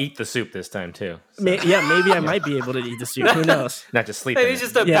can no, actually eat the soup this time too. So. maybe I might be able to eat the soup. Who knows? Not just sleep. Maybe it's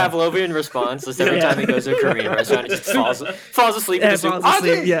just a Yeah. Pavlovian response. Just every time he goes to a Korean restaurant, he just falls asleep in Yeah, the soup. falls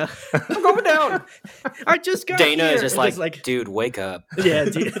asleep, Auntie, yeah. I'm going down. I just got Dana here. is just It's like, dude, wake up. yeah,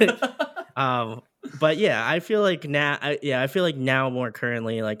 dude. But yeah, I feel like now more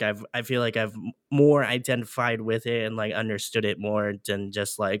currently, like I feel like I've more identified with it and like understood it more than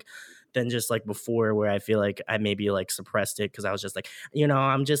just like before, where I feel like I maybe like suppressed it because I was just like,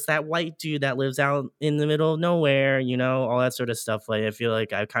 I'm just that white dude that lives out in the middle of nowhere, all that sort of stuff. Like I feel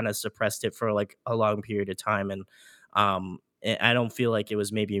like I kind of suppressed it for like a long period of time, and I don't feel like it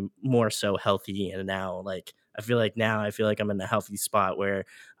was maybe more so healthy. And now, like I feel like I'm in a healthy spot where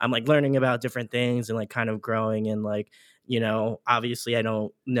I'm like learning about different things and like kind of growing, and like obviously I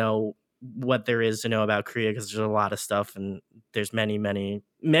don't know what there is to know about Korea because there's a lot of stuff, and there's many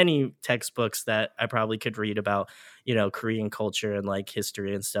textbooks that I probably could read about Korean culture and like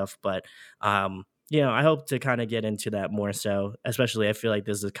history and stuff. But I hope to kind of get into that more, so especially I feel like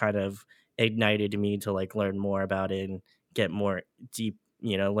this has kind of ignited me to like learn more about it and get more deep,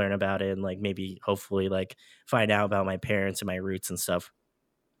 learn about it, and like maybe hopefully like find out about my parents and my roots and stuff.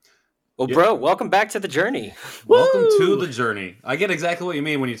 Well, bro, welcome back to the journey. Welcome to the journey. I get exactly what you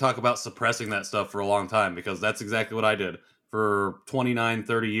mean when you talk about suppressing that stuff for a long time, because that's exactly what I did. For 29,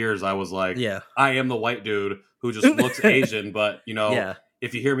 30 years, I was like, I am the white dude who just looks Asian, but,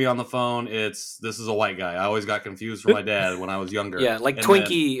 if you hear me on the phone, this is a white guy. I always got confused for my dad when I was younger. Yeah, like and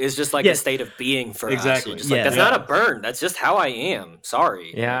Twinkie is just like a state of being for exactly. us. Just like, that's not a burn. That's just how I am.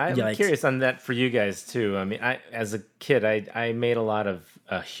 Sorry. Yeah, I'm curious on that for you guys too. I mean, as a kid, I made a lot of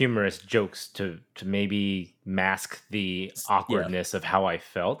humorous jokes to maybe mask the awkwardness of how I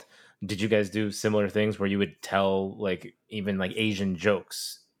felt. Did you guys do similar things where you would tell like even like Asian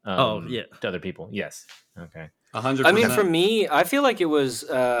jokes to other people? Yes. Okay. 100%. I mean, for me, I feel like it was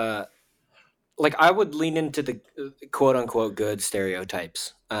like I would lean into the quote unquote good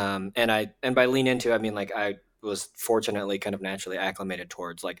stereotypes. And by lean into, I mean like I was fortunately kind of naturally acclimated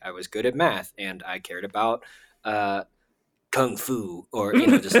towards, like I was good at math and I cared about kung fu, or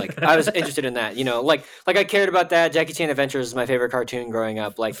just like I was interested in that, like I cared about that. Jackie Chan Adventures is my favorite cartoon growing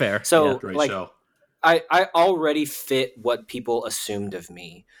up. Like fair. So great like show. I already fit what people assumed of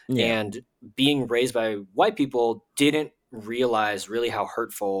me. And being raised by white people, didn't realize really how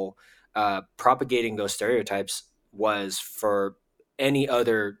hurtful propagating those stereotypes was for any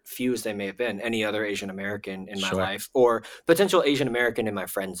other fuse they may have been, any other Asian American in my life, or potential Asian American in my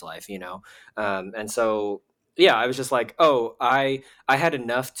friend's life, and so I was just like, I had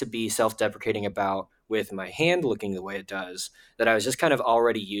enough to be self-deprecating about with my hand looking the way it does, that I was just kind of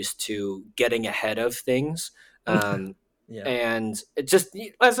already used to getting ahead of things. And it just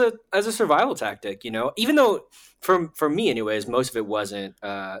as a survival tactic, even though for me anyways, most of it wasn't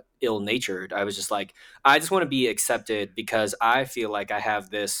ill-natured. I was just like, I just want to be accepted because I feel like I have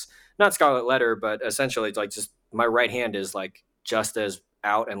this, not scarlet letter, but essentially it's like just my right hand is like just as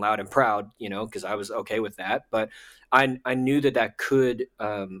out and loud and proud, because I was okay with that. But I knew that could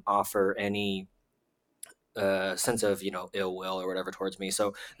offer any sense of ill will or whatever towards me.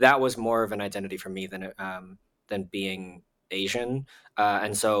 So that was more of an identity for me than being Asian.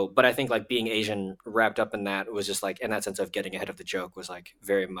 And so, but I think like being Asian wrapped up in that was just like, in that sense of getting ahead of the joke, was like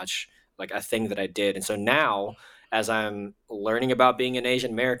very much like a thing that I did. And so now, as I'm learning about being an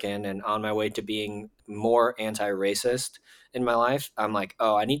Asian American and on my way to being more anti-racist in my life, I'm like,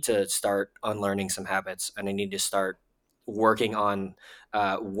 I need to start unlearning some habits, and I need to start working on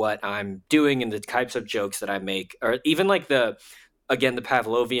what I'm doing and the types of jokes that I make, or even like the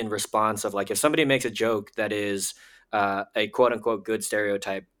Pavlovian response of like, if somebody makes a joke that is a quote unquote good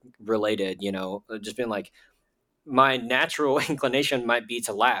stereotype related, just being like, my natural inclination might be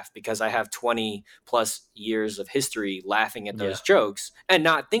to laugh because I have 20 plus years of history laughing at those jokes and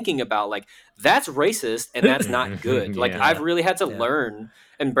not thinking about like, that's racist and that's not good. Like I've really had to learn.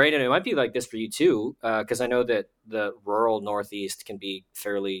 And Brandon, it might be like this for you too, because I know that the rural Northeast can be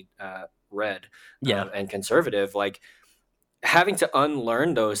fairly red and conservative. Like having to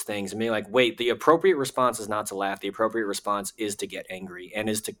unlearn those things and be like, wait, the appropriate response is not to laugh. The appropriate response is to get angry and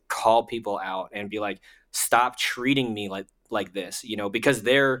is to call people out and be like, stop treating me like this, because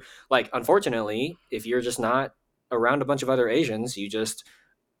they're like, unfortunately, if you're just not around a bunch of other Asians,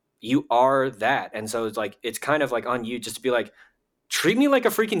 you are that. And so it's like, it's kind of like on you just to be like, treat me like a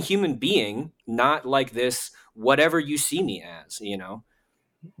freaking human being, not like this, whatever you see me as,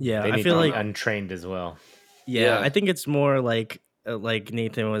 Yeah, they I need feel to be like untrained as well. Yeah, I think it's more like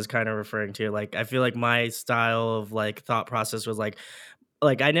Nathan was kind of referring to. Like, I feel like my style of like thought process was like,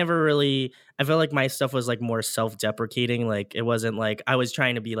 like I never really I felt like my stuff was like more self-deprecating. Like it wasn't like I was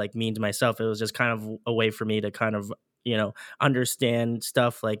trying to be like mean to myself. It was just kind of a way for me to kind of, understand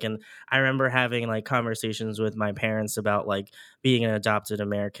stuff. Like, and I remember having like conversations with my parents about like being an adopted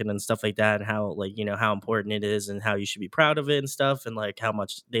American and stuff like that, and how like, how important it is and how you should be proud of it and stuff, and like how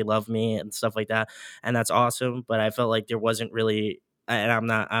much they love me and stuff like that. And that's awesome. But I felt like there wasn't really, and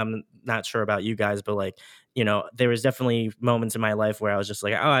I'm not sure about you guys, but like, there was definitely moments in my life where I was just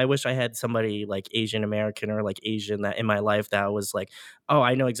like, oh, I wish I had somebody like Asian American or like Asian that in my life that was like, oh,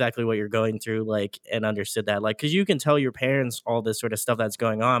 I know exactly what you're going through, like, and understood that. Like, because you can tell your parents all this sort of stuff that's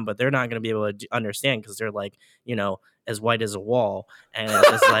going on, but they're not going to be able to understand because they're like, as white as a wall. And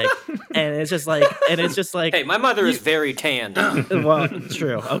it's just like, Hey, my mother is very tanned. well,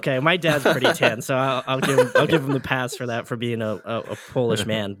 true. Okay, my dad's pretty tan, so I'll give him the pass for that, for being a Polish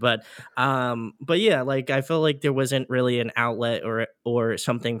man. But yeah, like I feel like there wasn't really an outlet or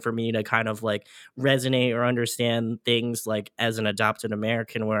something for me to kind of like resonate or understand things like as an adopted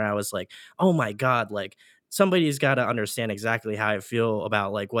American, where I was like, oh my god, like somebody's got to understand exactly how I feel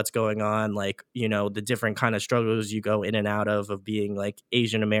about like what's going on, like, the different kind of struggles you go in and out of being like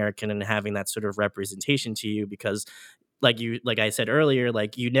Asian American and having that sort of representation to you. Because like I said earlier,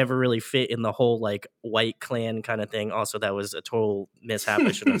 like you never really fit in the whole like white clan kind of thing. Also, that was a total mishap.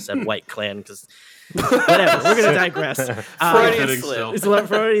 I should have said white clan, because whatever. We're gonna digress. It's a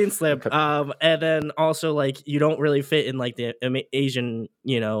Freudian slip. And then also like you don't really fit in like the Asian,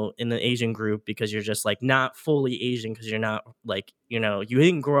 in the Asian group, because you're just like not fully Asian, because you're not like, you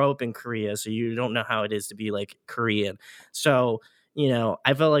didn't grow up in Korea, so you don't know how it is to be like Korean. So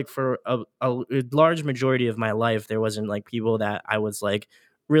I felt like for a large majority of my life, there wasn't like people that I was like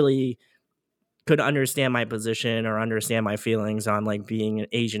really could understand my position or understand my feelings on like being an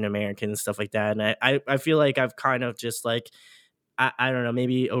Asian American and stuff like that. And I feel like I've kind of just like, I don't know,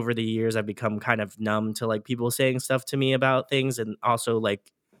 maybe over the years I've become kind of numb to like people saying stuff to me about things, and also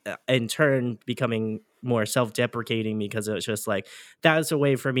like in turn becoming more self-deprecating, because it's just like that's a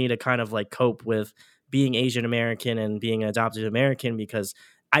way for me to kind of like cope with being Asian American and being an adopted American, because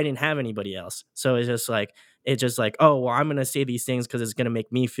I didn't have anybody else. So it's just like, oh, well, I'm going to say these things because it's going to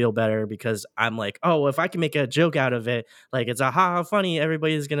make me feel better, because I'm like, oh, well, if I can make a joke out of it, like it's a ha funny,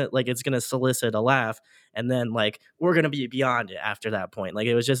 everybody's going to like, it's going to solicit a laugh. And then like, we're going to be beyond it after that point. Like,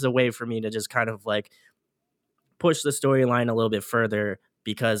 it was just a way for me to just kind of like push the storyline a little bit further,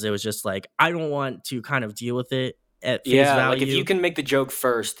 because it was just like, I don't want to kind of deal with it at face value. Like if you can make the joke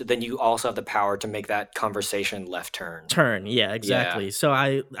first, then you also have the power to make that conversation left turn. Yeah, exactly. Yeah. So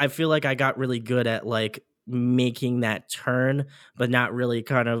I feel like I got really good at like making that turn, but not really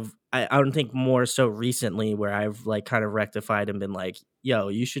kind of, I don't think more so recently, where I've like kind of rectified and been like, yo,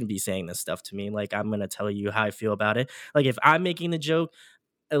 you shouldn't be saying this stuff to me. Like, I'm going to tell you how I feel about it. Like if I'm making the joke,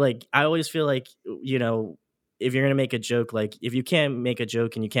 like I always feel like, if you're going to make a joke, like if you can't make a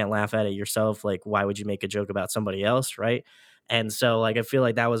joke and you can't laugh at it yourself, like why would you make a joke about somebody else, right? And so like I feel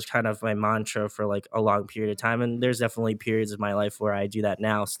like that was kind of my mantra for like a long period of time, and there's definitely periods of my life where I do that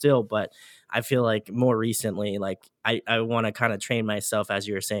now still, but I feel like more recently, like I want to kind of train myself, as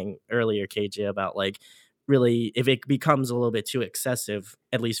you were saying earlier, KJ, about like really if it becomes a little bit too excessive,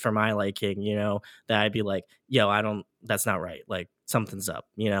 at least for my liking, that I'd be like, yo, that's not right, like something's up,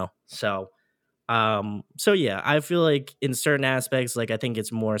 so yeah, I feel like in certain aspects, like I think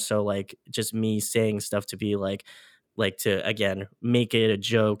it's more so like just me saying stuff to be like to again make it a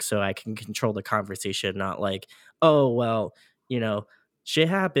joke so I can control the conversation, not like, oh well, shit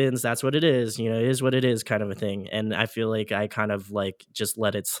happens, that's what it is, it is what it is kind of a thing. And I feel like I kind of like just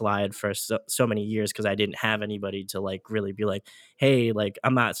let it slide for so many years, because I didn't have anybody to like really be like, hey, like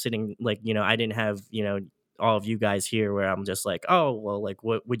I'm not sitting like, I didn't have, all of you guys here where I'm just like, oh, well, like,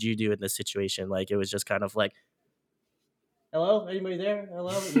 what would you do in this situation? Like, it was just kind of like, hello, anybody there?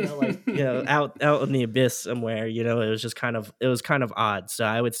 Hello, out in the abyss somewhere, it was just kind of odd. So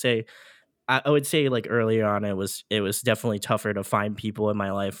I would say like earlier on, it was definitely tougher to find people in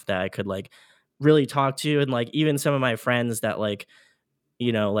my life that I could like really talk to. And like, even some of my friends that like,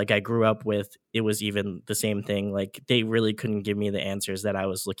 like I grew up with, it was even the same thing. Like they really couldn't give me the answers that I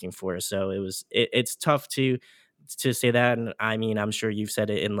was looking for. So it's tough to say that. And I mean, I'm sure you've said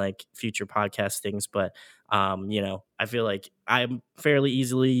it in like future podcast things, but I feel like I'm fairly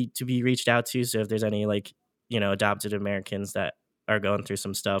easily to be reached out to. So if there's any like, adopted Americans that are going through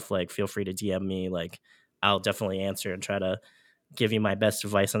some stuff, like feel free to DM me. Like I'll definitely answer and try to give you my best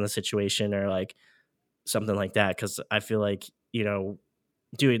advice on the situation, or like something like that. Cause I feel like,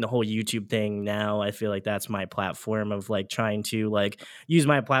 doing the whole YouTube thing now, I feel like that's my platform of like trying to like use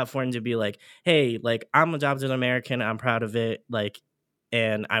my platform to be like, hey, like I'm adopted American, I'm proud of it. Like,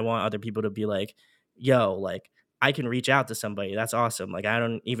 and I want other people to be like, yo, like I can reach out to somebody. That's awesome. Like I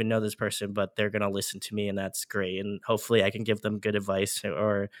don't even know this person, but they're gonna listen to me, and that's great. And hopefully, I can give them good advice,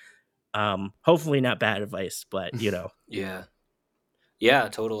 or hopefully not bad advice, but Yeah,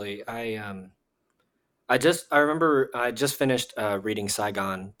 totally. I remember I just finished reading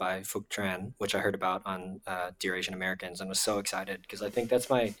Saigon by Phuc Tran, which I heard about on Dear Asian Americans, and was so excited because I think that's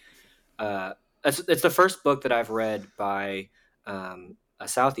my it's the first book that I've read by a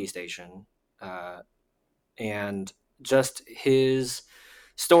Southeast Asian, and just his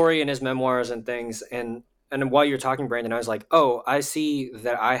story and his memoirs and things. And while you're talking, Brandon, I was like, oh, I see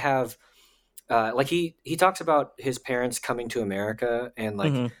that I have. Like he talks about his parents coming to America and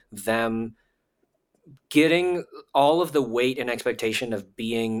like them getting all of the weight and expectation of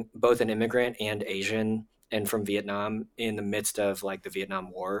being both an immigrant and Asian and from Vietnam in the midst of like the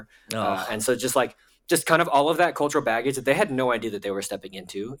Vietnam War. And so just kind of all of that cultural baggage that they had no idea that they were stepping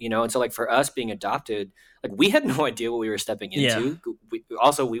into, you know? And so like for us being adopted, like we had no idea what we were stepping into.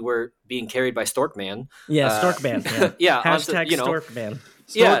 We were being carried by Storkman. Storkman. Yeah. Hashtag Storkman.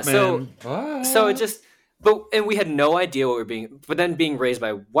 Yeah. So it just, and we had no idea what we were being, but then being raised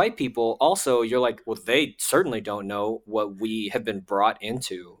by white people, also you're like, well, they certainly don't know what we have been brought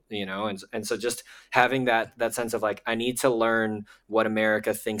into, you know? And so just having that sense of like, I need to learn what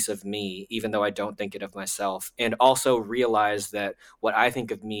America thinks of me, even though I don't think it of myself. And also realize that what I think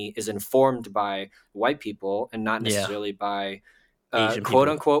of me is informed by white people and not necessarily by quote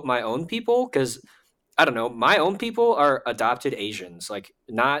unquote, my own people. 'Cause I don't know, my own people are adopted Asians, like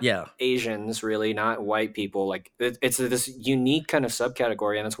not Asians really, not white people. Like it's this unique kind of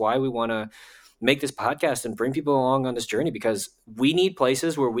subcategory. And that's why we want to make this podcast and bring people along on this journey, because we need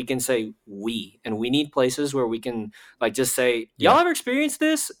places where we can say and we need places where we can like just say, y'all ever experienced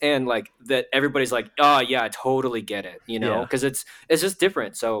this? And like that everybody's like, oh yeah, I totally get it, you know, because it's just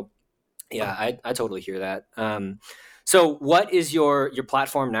different. So yeah, I totally hear that. So what is your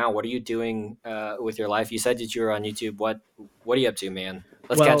platform now? What are you doing with your life? You said that you were on YouTube. What are you up to, man?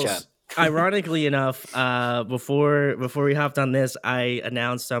 Let's catch up. Ironically enough, before we hopped on this, I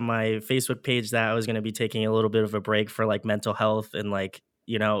announced on my Facebook page that I was going to be taking a little bit of a break for like mental health and like,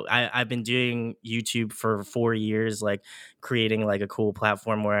 you know, I've been doing YouTube for 4 years, like creating like a cool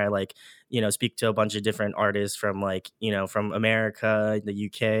platform where I like, you know, speak to a bunch of different artists from like, you know, from America, the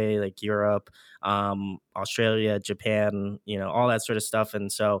UK, like Europe, Australia, Japan, you know, all that sort of stuff. And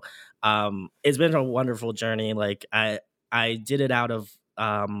so it's been a wonderful journey. Like I did it out of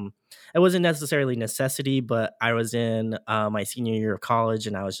it wasn't necessarily necessity, but I was in my senior year of college,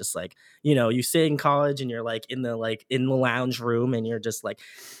 and I was just like, you know, you sit in college and you're like in the lounge room, and you're just like,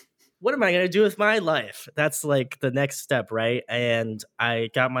 what am I going to do with my life? That's like the next step, right? And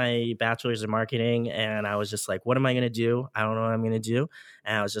I got my bachelor's in marketing, and I was just like, what am I going to do? I don't know what I'm going to do.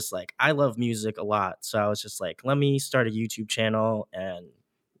 And I was just like, I love music a lot. So I was just like, let me start a YouTube channel and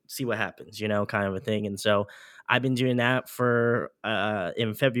see what happens, you know, kind of a thing. And so I've been doing that for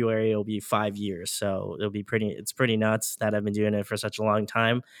in February, it'll be 5 years. So it's pretty nuts that I've been doing it for such a long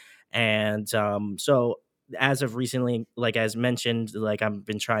time. And so as of recently, like as mentioned, like I've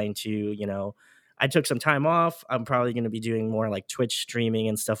been trying to, you know, I took some time off. I'm probably going to be doing more like Twitch streaming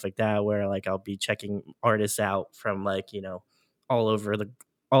and stuff like that, where like I'll be checking artists out from like, you know, all over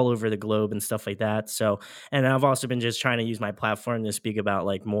the globe and stuff like that. So, and I've also been just trying to use my platform to speak about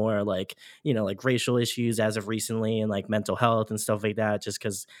like more like, you know, like racial issues as of recently and like mental health and stuff like that, just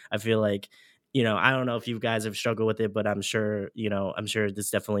because I feel like, you know, I don't know if you guys have struggled with it, but I'm sure there's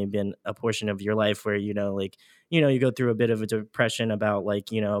definitely been a portion of your life where, you know, like, you know, you go through a bit of a depression about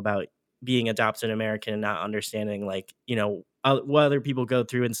like, you know, about being adopted American and not understanding like, you know, what other people go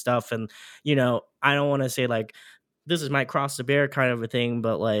through and stuff. And, you know, I don't want to say like, this is my cross to bear kind of a thing,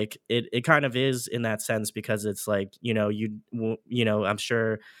 but like it kind of is in that sense, because it's like, you know, I'm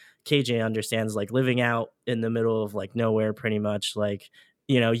sure KJ understands like living out in the middle of like nowhere pretty much, like,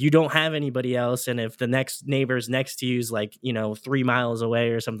 you know, you don't have anybody else. And if the next neighbor's next to you is like, you know, 3 miles away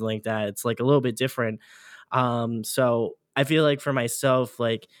or something like that, it's like a little bit different. So I feel like for myself,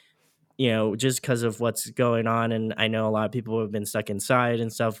 like, you know, just because of what's going on, and I know a lot of people have been stuck inside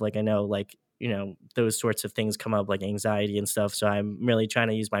and stuff, like I know like, you know, those sorts of things come up like anxiety and stuff. So I'm really trying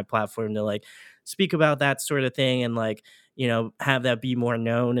to use my platform to like speak about that sort of thing and like, you know, have that be more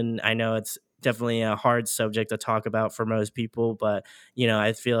known. And I know it's definitely a hard subject to talk about for most people, but, you know,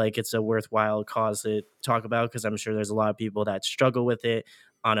 I feel like it's a worthwhile cause to talk about, because I'm sure there's a lot of people that struggle with it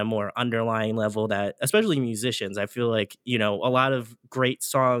on a more underlying level, that especially musicians, I feel like, you know, a lot of great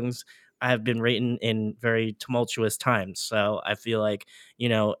songs have been written in very tumultuous times. So I feel like, you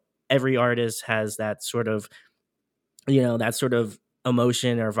know, every artist has that sort of, you know, that sort of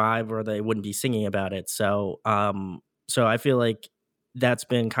emotion or vibe, or they wouldn't be singing about it. So I feel like that's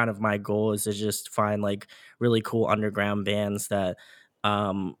been kind of my goal, is to just find like really cool underground bands that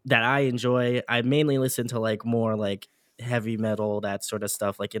I enjoy. I mainly listen to like more like heavy metal, that sort of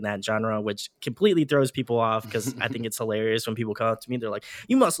stuff, like in that genre, which completely throws people off because I think it's hilarious when people come up to me, they're like,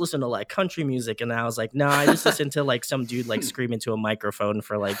 you must listen to like country music. And I was like, no, I just listen to like some dude like scream into a microphone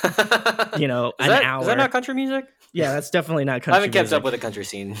for like, an hour. Is that not country music? Yeah, that's definitely not country I haven't kept music. up with the country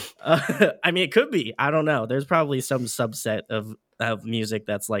scene. I mean, it could be. I don't know. There's probably some subset of music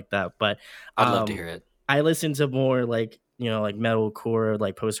that's like that. But I'd love to hear it. I listen to more like, like metalcore,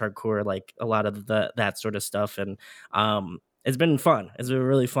 like post-hardcore, like a lot of that sort of stuff. And it's been fun. It's been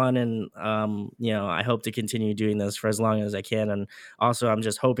really fun. And, I hope to continue doing this for as long as I can. And also, I'm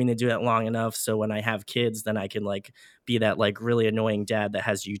just hoping to do it long enough so when I have kids, then I can like be that like really annoying dad that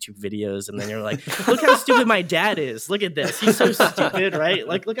has YouTube videos. And then you're like, look how stupid my dad is. Look at this. He's so stupid, right?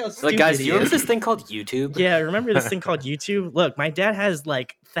 Like, look how stupid Like, guys, do you he remember is. this thing called YouTube? Yeah, remember this thing called YouTube? Look, my dad has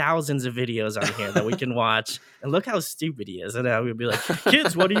like thousands of videos on here that we can watch, and look how stupid he is. And I would be like,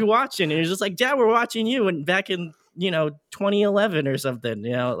 kids, what are you watching? And he's just like, Dad, we're watching you. And back in 2011 or something,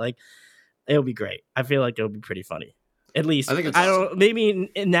 like it'll be great. I feel like it'll be pretty funny. At least I don't.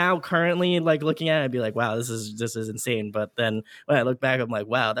 Maybe now, currently, like looking at it, I'd be like, "Wow, this is insane." But then when I look back, I'm like,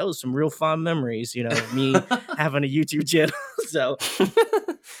 "Wow, that was some real fond memories." Me having a YouTube channel.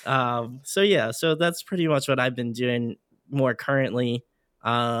 So yeah. So that's pretty much what I've been doing more currently.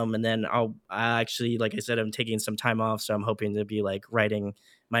 And then I actually, like I said, I'm taking some time off, so I'm hoping to be like writing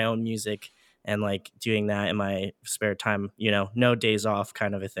my own music and like doing that in my spare time. No days off,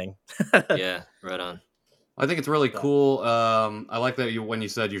 kind of a thing. Yeah, right on. I think it's really cool. I like that when you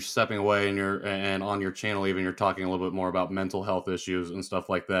said you're stepping away and on your channel even you're talking a little bit more about mental health issues and stuff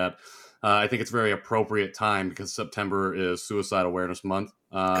like that. I think it's very appropriate time because September is Suicide Awareness Month.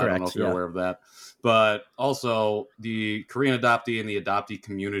 I don't know if you're aware of that. But also, the Korean adoptee and the adoptee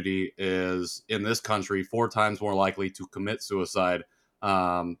community is, in this country, 4 times more likely to commit suicide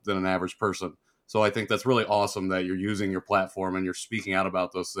than an average person. So I think that's really awesome that you're using your platform and you're speaking out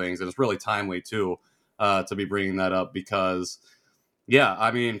about those things. And it's really timely, too, to be bringing that up because, yeah,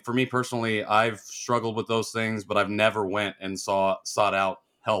 I mean, for me personally, I've struggled with those things, but I've never went and sought out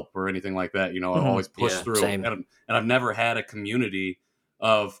help or anything like that. I've always pushed through. And I've never had a community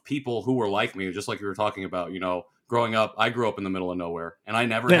of people who were like me, just like you were talking about, growing up. I grew up in the middle of nowhere and I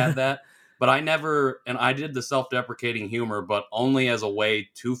never had that, but I did the self-deprecating humor, but only as a way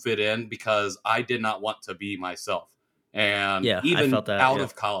to fit in because I did not want to be myself. And even out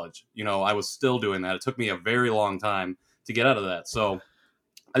of college, I was still doing that. It took me a very long time to get out of that. So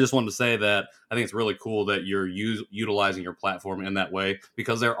I just wanted to say that I think it's really cool that you're utilizing your platform in that way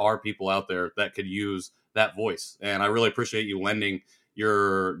because there are people out there that could use that voice. And I really appreciate you lending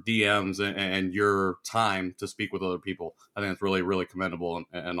your DMs and your time to speak with other people. I think it's really, really commendable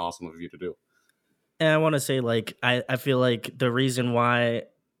and awesome of you to do. And I want to say, like, I feel like the reason why,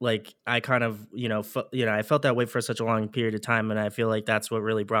 like, I kind of, I felt that way for such a long period of time. And I feel like that's what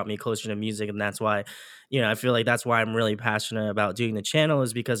really brought me closer to music. And that's why, I feel like that's why I'm really passionate about doing the channel,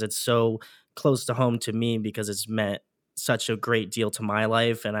 is because it's so close to home to me, because it's meant such a great deal to my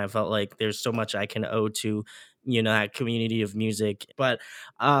life. And I felt like there's so much I can owe to, that community of music. But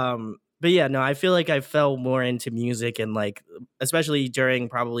yeah, no, I feel like I fell more into music, and like, especially during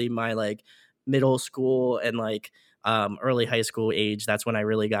probably my like middle school and like early high school age. That's when I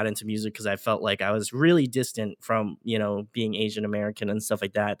really got into music, because I felt like I was really distant from, being Asian American and stuff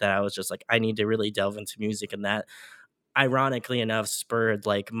like that, that I was just like, I need to really delve into music. And that, ironically enough, spurred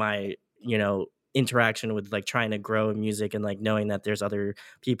like my, interaction with like trying to grow in music, and like knowing that there's other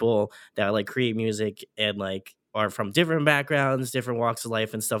people that like create music and like are from different backgrounds, different walks of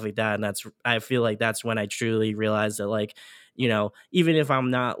life and stuff like that. And I feel like that's when I truly realized that, like, even if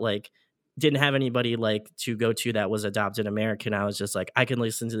I'm not like, didn't have anybody like to go to that was adopted American, I was just like, I can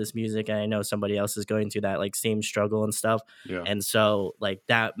listen to this music and I know somebody else is going through that like same struggle and stuff. Yeah. And so like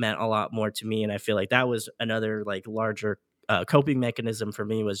that meant a lot more to me. And I feel like that was another like larger coping mechanism for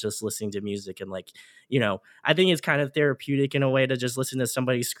me, was just listening to music. And like, I think it's kind of therapeutic in a way to just listen to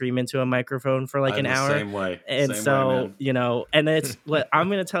somebody scream into a microphone for like an hour. Same way. And so, and it's what I'm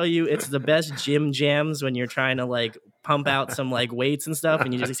going to tell you, it's the best gym jams when you're trying to like pump out some like weights and stuff,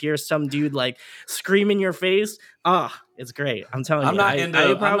 and you just hear some dude like scream in your face. It's great. I'm telling you. I'm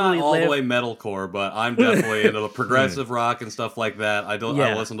not all the way metalcore, but I'm definitely into the progressive rock and stuff like that. I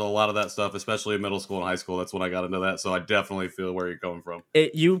listen to a lot of that stuff, especially in middle school and high school. That's when I got into that. So I definitely feel where you're coming from.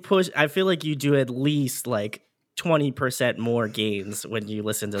 I feel like you do at least like 20% more gains when you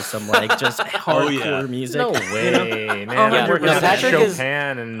listen to some like just hardcore music. No way, man. Yeah, We're no, Patrick is-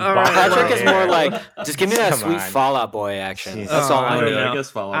 Chopin and Patrick is more yeah. like, just give me that Come sweet on. Fall Out Boy action. Jesus. That's all I I don't need. know. I guess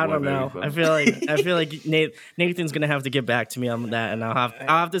Fall Out I Boy, don't baby, know. but- I feel like Nathan's gonna have to get back to me on that, and I'll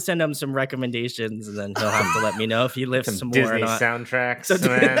have to send him some recommendations, and then he'll have to let me know if he lifts some more or Disney not. soundtracks,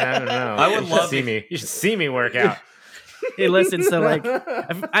 man. I don't know. I would You should love see it. me. You should see me work out. Hey, listen, so like,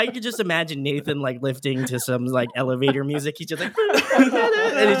 I could just imagine Nathan like lifting to some like elevator music. He's just like,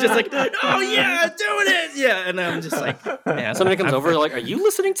 and he's just like, oh yeah, doing it, yeah. And I'm just like, man, Somebody comes over, like, are you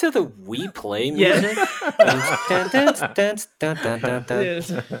listening to the We Play Yeah. music? Dun, dun, dun, dun, dun, dun,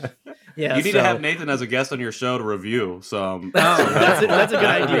 dun. Yeah, You need to have Nathan as a guest on your show to review some. Oh, that's a good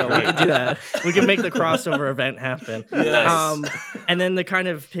idea. We can do that. We can make the crossover event happen. Yes. And then to kind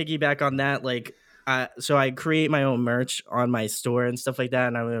of piggyback on that, like, so I create my own merch on my store and stuff like that,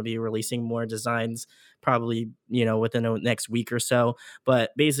 and I'm going to be releasing more designs probably, within the next week or so.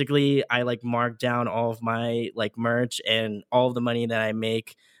 But basically, I like mark down all of my like merch, and all of the money that I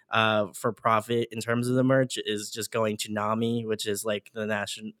make for profit in terms of the merch is just going to NAMI, which is like the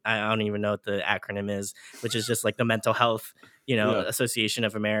national, I don't even know what the acronym is, which is just like the Mental Health, Association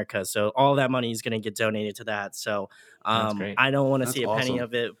of America. So all that money is going to get donated to that. So That's great. I don't want to That's see a penny awesome.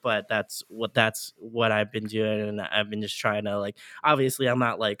 of it, but that's what I've been doing. And I've been just trying to like, obviously I'm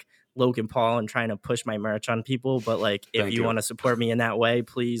not like Logan Paul and trying to push my merch on people, but like if Thank you you. want to support me in that way,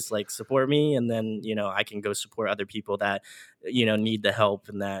 please like support me, and then I can go support other people that need the help,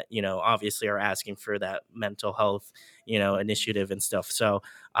 and that obviously are asking for that mental health initiative and stuff. So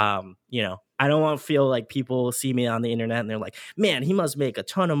I don't want to feel like people see me on the internet and they're like, man, he must make a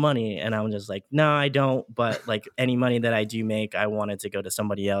ton of money, and I'm just like, no, I don't. But like any money that I do make, I want it to go to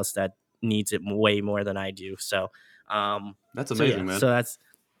somebody else that needs it way more than I do. So That's amazing, man.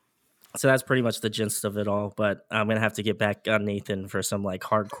 So that's pretty much the gist of it all. But I'm gonna have to get back on Nathan for some like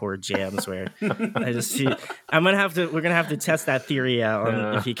hardcore jams where I just see. We're gonna have to test that theory out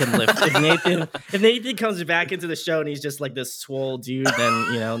on if he can lift. If Nathan comes back into the show and he's just like this swole dude,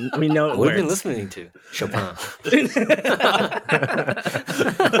 then we know it What have you been works. listening to? Chopin.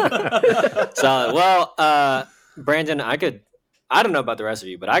 Solid. Well, Brandon, I don't know about the rest of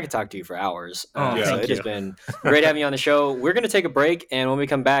you, but I could talk to you for hours. Oh, So thank it you. has been great having you on the show. We're going to take a break, and when we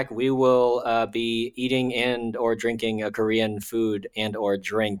come back, we will be eating and or drinking a Korean food and or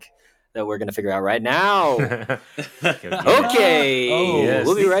drink that we're going to figure out right now. Okay. Oh, yes.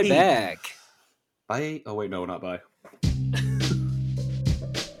 We'll be right Sneak peek. back. Bye. Oh wait, no, not bye.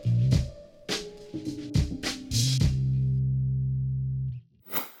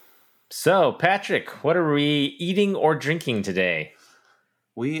 So, Patrick, what are we eating or drinking today?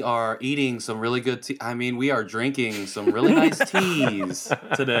 We are eating some really good tea. I mean, we are drinking some really nice teas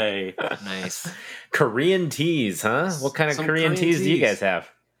today. Nice. Korean teas, huh? What kind of Some Korean Korean teas do you teas. guys have?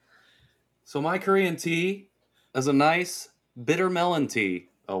 So my Korean tea is a nice bitter melon tea.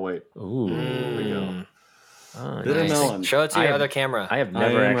 Oh wait, Ooh. Mm, Oh, bitter nice. melon. show it to I your have- other camera. I have I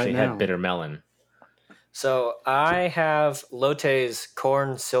never am actually right now. had bitter melon. So I have Lotte's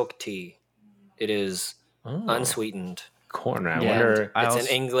corn silk tea. It is Oh, unsweetened. corn. I Yeah. wonder. I It's also-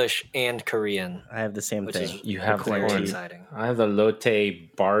 in English and Korean, I have the same which thing. is You have very corn. exciting. I have the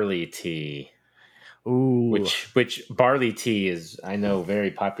Lotte barley tea, Ooh, which barley tea is, I know,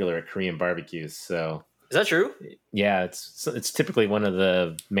 very popular at Korean barbecues. So Is that true? yeah, it's typically one of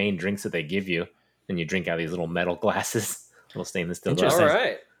the main drinks that they give you, and you drink out of these little metal glasses, little stainless steel All Interesting. glasses.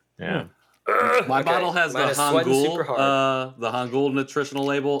 right. Yeah. My Okay, bottle has the mine is sweating super Hangul nutritional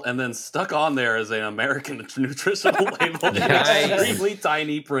label, and then stuck on there is an American nutritional label. Nice. Extremely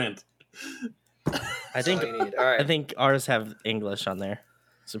tiny print. I think That's all you need. All right. I think ours have English on there.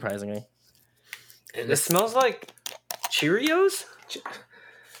 Surprisingly, It smells like Cheerios.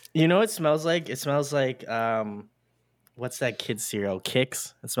 you know what it smells like? It smells like what's that kid's cereal?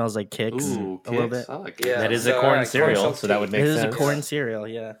 Kix. It smells like Kix Ooh, a little Kix. bit. I like it. Yeah. That is so, a corn alright, corn cereal, silk so that tea. would make It is sense. a corn cereal.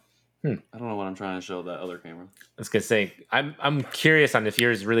 Yeah. I don't know what I'm trying to show that other camera. I was gonna say, I'm curious on if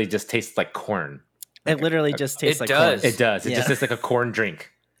yours really just tastes like corn. It literally just tastes It like does. corn. It does. It Yeah. just tastes like a corn drink.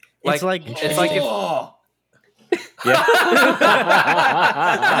 It's like it's like if Oh, Yeah.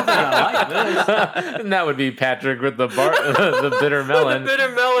 I And that would be Patrick with the the bitter melon. bitter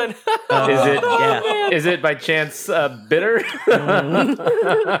melon. Is it? yeah. Is it by chance bitter?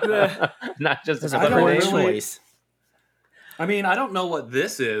 Not just There's a a I don't corn combination. really- choice. I mean, I don't know what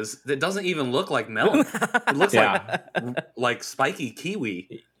this is. That doesn't even look like melon. It looks like spiky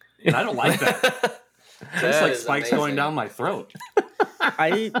kiwi, and I don't like that. It's That like is spikes amazing. going down my throat.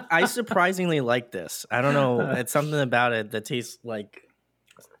 I surprisingly like this. I don't know. It's something about it that tastes like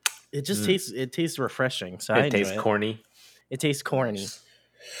It just tastes refreshing. So It tastes corny. It tastes corny.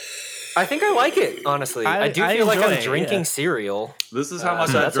 I think I like it, honestly. I do feel like I'm drinking cereal. This is how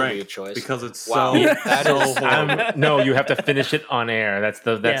much I that's a drank weird choice. because it's Wow. so horrible. No, you have to finish it on air. That's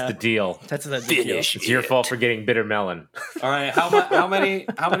the deal. That's the deal. It's your fault for getting bitter melon. All right, how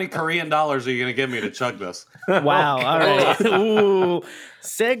many Korean dollars are you gonna give me to chug this? Wow. All right. Ooh.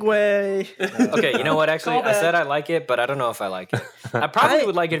 Segue. Okay, you know what? Actually, I said I like it, but I don't know if I like it. I probably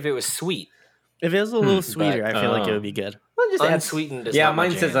would like it if it was sweet. If it was a little sweeter, I feel like it would be good. Unsweetened is not my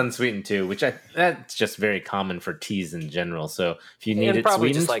mine says jam. unsweetened too, which that's just very common for teas in general. So if you need And it probably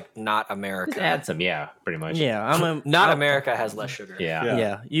sweetened, just like not America. just add some. Yeah, pretty much. Yeah, Not America has less sugar. Yeah.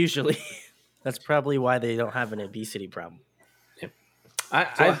 Yeah, usually. That's probably why they don't have an obesity problem.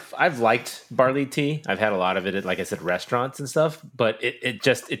 I've liked barley tea. I've had a lot of it at, like I said, restaurants and stuff. But it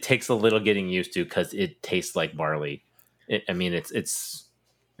takes a little getting used to because it tastes like barley. It's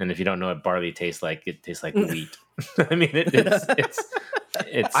and if you don't know what barley tastes like, it tastes like wheat. I mean,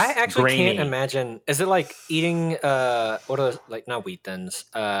 it's I actually grainy. can't imagine. Is it like eating what are those, like not wheat thins?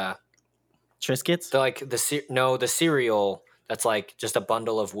 Triscuits? They're like the cereal that's like just a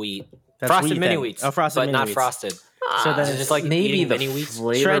bundle of wheat. That's Frosted wheat mini then. wheats. Oh, frosted but mini not wheats. frosted. So then Is it just like maybe eating the mini wheats?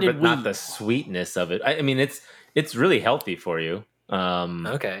 flavor, Shredded but not wheat. the sweetness of it. I mean, it's really healthy for you.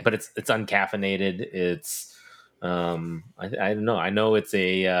 Okay. But it's uncaffeinated. It's I don't know. I know it's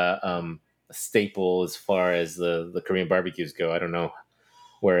a staple as far as the Korean barbecues go. I don't know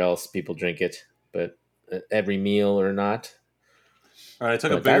where else people drink it, but every meal or not. All right, I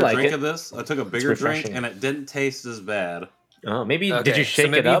took a But bigger like drink it. of this. I took a bigger drink, refreshing. and it didn't taste as bad. Oh, maybe Okay, did you so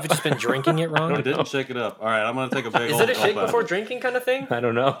shake maybe it up? You've just been drinking it wrong. I didn't shake it up. All right, I'm gonna take a big. Is old it a shake gulp out of before it. drinking kind of thing? I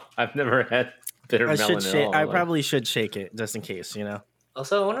don't know. I've never had bitter I melon should at shake. all. I probably should shake it just in case, you know.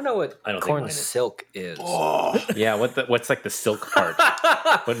 Also, I want to know what I don't think corn mine is. silk is. Yeah, what's like the silk part?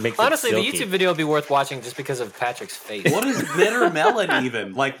 What makes Honestly, it the silky? YouTube video will be worth watching just because of Patrick's face. What is bitter melon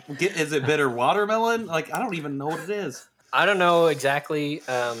even? Like, is it bitter watermelon? Like, I don't even know what it is. I don't know exactly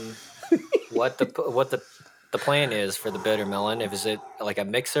what the plan is for the bitter melon. If is it like a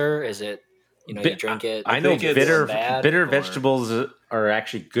mixer? Is it you drink it? I know think it's bitter bad, or- vegetables are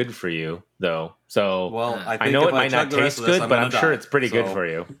actually good for you, though. So Well, I think I know if it might chug not the rest taste of this, good, but gonna I'm sure die. it's pretty good So- for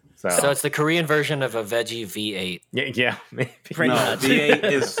you. So it's the Korean version of a veggie V8. Yeah, maybe. Pretty No, much. V8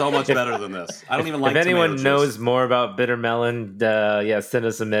 is so much better than this. I don't even like. If anyone tomato knows juice. more about bitter melon, send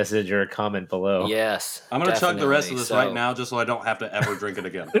us a message or a comment below. Yes, I'm gonna chug the rest of definitely. this So, right now, just so I don't have to ever drink it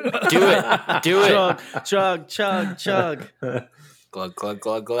again. Do it. Do it. Chug. Glug, glug,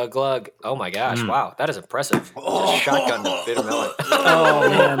 glug, glug, glug. Oh my gosh. Wow. That is impressive. Just shotgun the bitter melon. Oh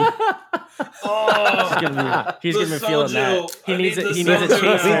man. He's gonna be The feeling soju. that. He I needs need a the he needs a soju.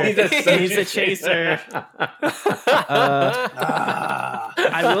 chaser. He needs a chaser.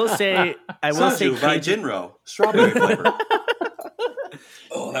 I will say Soju by Cajun- Jinro, strawberry flavor.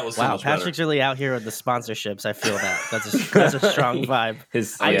 Oh, that was so Wow, much Patrick's better. really out here with the sponsorships. I feel that. That's a strong vibe.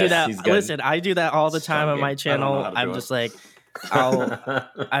 I do that. he's got- Listen, I do that all the time on my Strong game. I don't know channel. how to do I'm it. just like,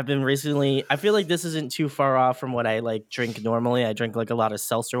 I've been recently. I feel like this isn't too far off from what I like drink normally. I drink like a lot of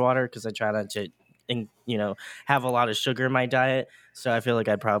seltzer water because I try not to, have a lot of sugar in my diet. So I feel like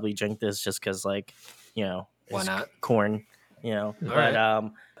I'd probably drink this just because, like, Why it's not? corn. But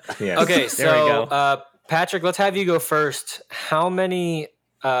right. Yes. Okay, There we so go. Patrick, let's have you go first. How many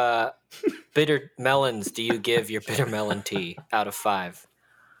bitter melons do you give your bitter melon tea out of 5?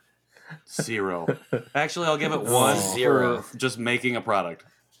 0. Actually, I'll give it 1 0. for just making a product.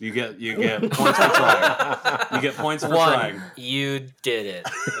 You get points for trying. You get points for trying. 1. You did it.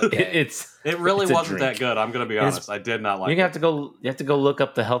 Okay. It really It's a wasn't drink. that good. I'm gonna be honest. I did not like You it. have to go look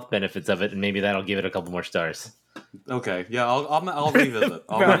up the health benefits of it, and maybe that'll give it a couple more stars. Okay, yeah, I'll revisit.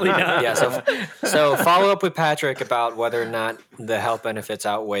 Probably not. Yeah, so follow up with Patrick about whether or not the health benefits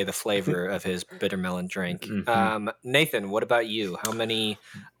outweigh the flavor of his bitter melon drink. Mhm. Nathan, what about you? How many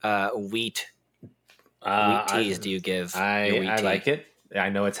wheat teas do you give? your wheat I tea? like it. I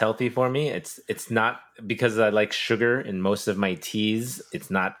know it's healthy for me. It's not because I like sugar in most of my teas. It's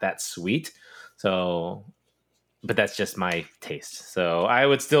not that sweet. So, but that's just my taste. So I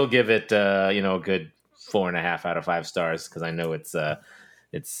would still give it a good 4.5 out of 5 stars because I know it's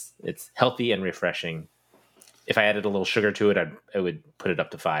healthy and refreshing. If I added a little sugar to it, I would put it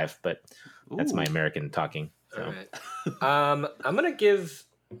up to 5. But that's my American talking. So. All right. I'm gonna give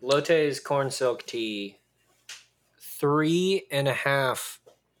Lotte's corn silk tea 3.5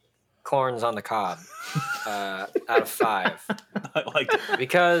 corns on the cob out of 5. I like it.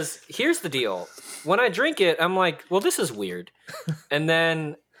 Because here's the deal: when I drink it, I'm like, "Well, this is weird," and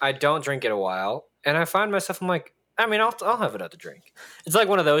then I don't drink it a while, and I find myself, I'm like, I mean, I'll have another drink. It's like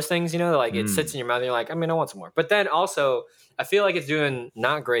one of those things, like it sits in your mouth and you're like, I mean, I want some more. But then also, I feel like it's doing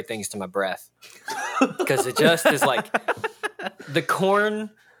not great things to my breath because it just is like the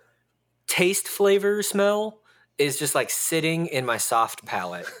corn taste flavor smell is just like sitting in my soft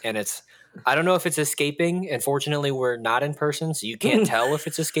palate. And I don't know if it's escaping. Unfortunately, we're not in person, so you can't tell if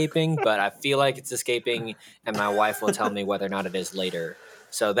it's escaping, but I feel like it's escaping and my wife will tell me whether or not it is later.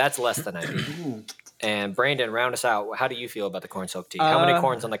 So that's less than I need. And Brandon, round us out. How do you feel about the corn soaked tea? How many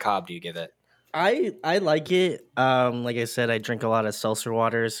corns on the cob do you give it? I like it. Like I said, I drink a lot of seltzer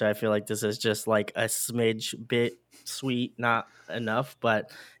water, so I feel like this is just like a smidge bit sweet, not enough.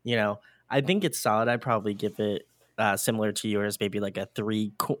 But I think it's solid. I'd probably give it similar to yours, maybe like a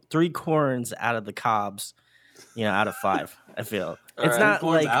three corns out of the cobs, out of 5. I feel it's not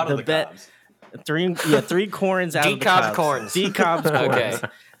like the bet. Three corns out of the cobs. Corns. Decobbed corns. Okay.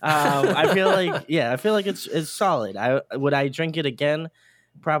 I feel like it's solid. Would I drink it again?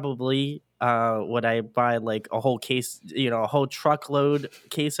 Probably. Would I buy like a whole case, a whole truckload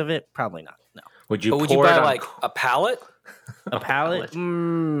case of it? Probably not. No. Would you buy like a pallet? A pallet? I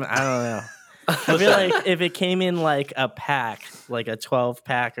don't know. I feel like if it came in like a pack, like a 12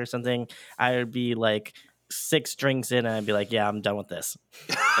 pack or something, I would be like 6 drinks in and I'd be like, yeah, I'm done with this.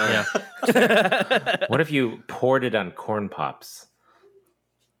 What if you poured it on corn pops?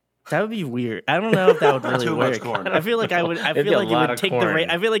 That would be weird. I don't know if that would really Too work. much corn. I feel like I would. I feel like it would take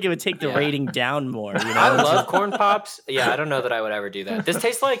I feel like it would take the rating down more. I love corn pops. Yeah, I don't know that I would ever do that. This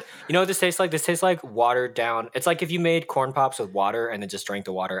tastes like, what this tastes like? This tastes like watered down. It's like if you made corn pops with water and then just drank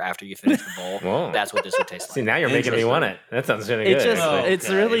the water after you finished the bowl. Whoa. That's what this would taste like. See, now you're making me want it. That sounds really good. It's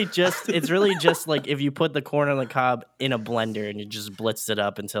really just like if you put the corn on the cob in a blender and you just blitz it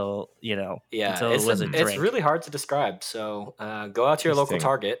up until until it was a drink. It's really hard to describe. So go out to your local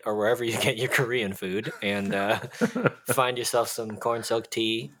Target or wherever you get your Korean food and find yourself some corn soaked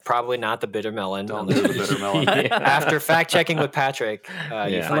tea. Probably not the bitter melon. Don't do the bitter melon. After fact checking with Patrick, you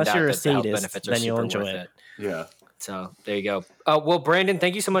find unless out you're a that the health sadist, benefits are then you'll super enjoy worth it. Yeah. So there you go. Well, Brandon,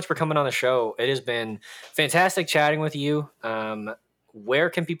 thank you so much for coming on the show. It has been fantastic chatting with you. Where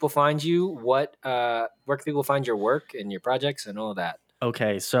can people find you? Where can people find your work and your projects and all of that?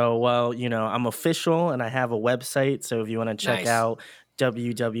 Okay, so I'm official and I have a website. So if you want to check out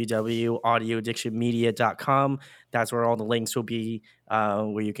www.audioaddictionmedia.com. That's where all the links will be,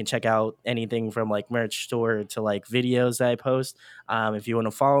 where you can check out anything from like merch store to like videos that I post. If you want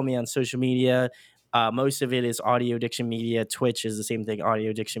to follow me on social media, most of it is Audio Addiction Media. Twitch is the same thing, Audio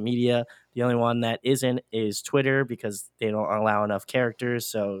Addiction Media. The only one that isn't is Twitter because they don't allow enough characters.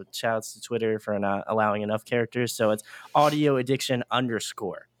 So shouts to Twitter for not allowing enough characters. So it's Audio Addiction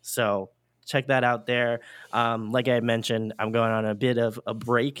 _ So check that out there. Like I mentioned, I'm going on a bit of a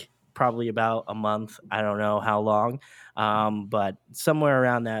break, probably about a month. I don't know how long, but somewhere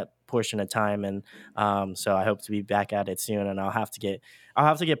around that portion of time. And so I hope to be back at it soon. And I'll have to get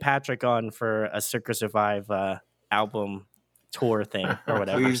Patrick on for a Circa Survive album tour thing or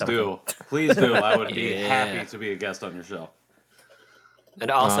whatever. Please do. I would be happy to be a guest on your show. And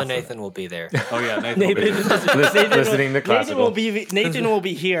also Nathan will be there. Oh yeah, Nathan will be there. Listening to classical. Nathan will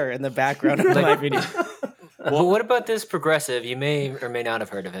be here in the background of my video. Well, what about this progressive? You may or may not have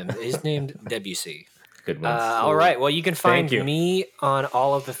heard of him. He's named Debussy. Good one. All right. Well, you can find me on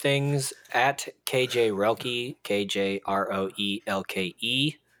all of the things at KJ Relke,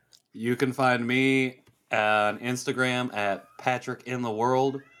 KJROELKE. You can find me on Instagram at Patrick in the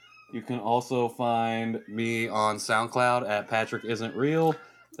World. You can also find me on SoundCloud at Patrick Isn't Real.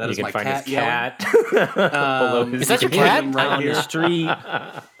 That is my cat. Is that your cat? Right on the street.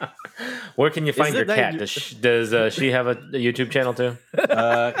 Where can you find your cat? Does she have a YouTube channel too?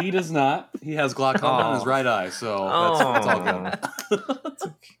 He does not. He has glaucoma in his right eye, so that's all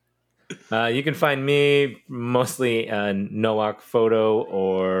good. You can find me mostly Nowak Photo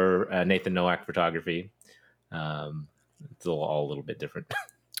or Nathan Nowak Photography. It's all a little bit different.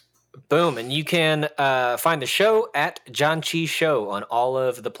 Boom. And you can find the show at John Chi Show on all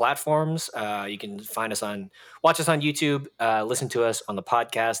of the platforms. You can watch us on YouTube, listen to us on the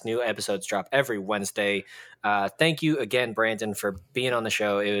podcast. New episodes drop every Wednesday. Thank you again, Brandon, for being on the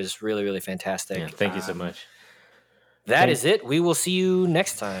show. It was really, really fantastic. Yeah, thank you so much. That is it. We will see you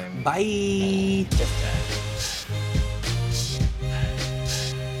next time. Bye. Just that.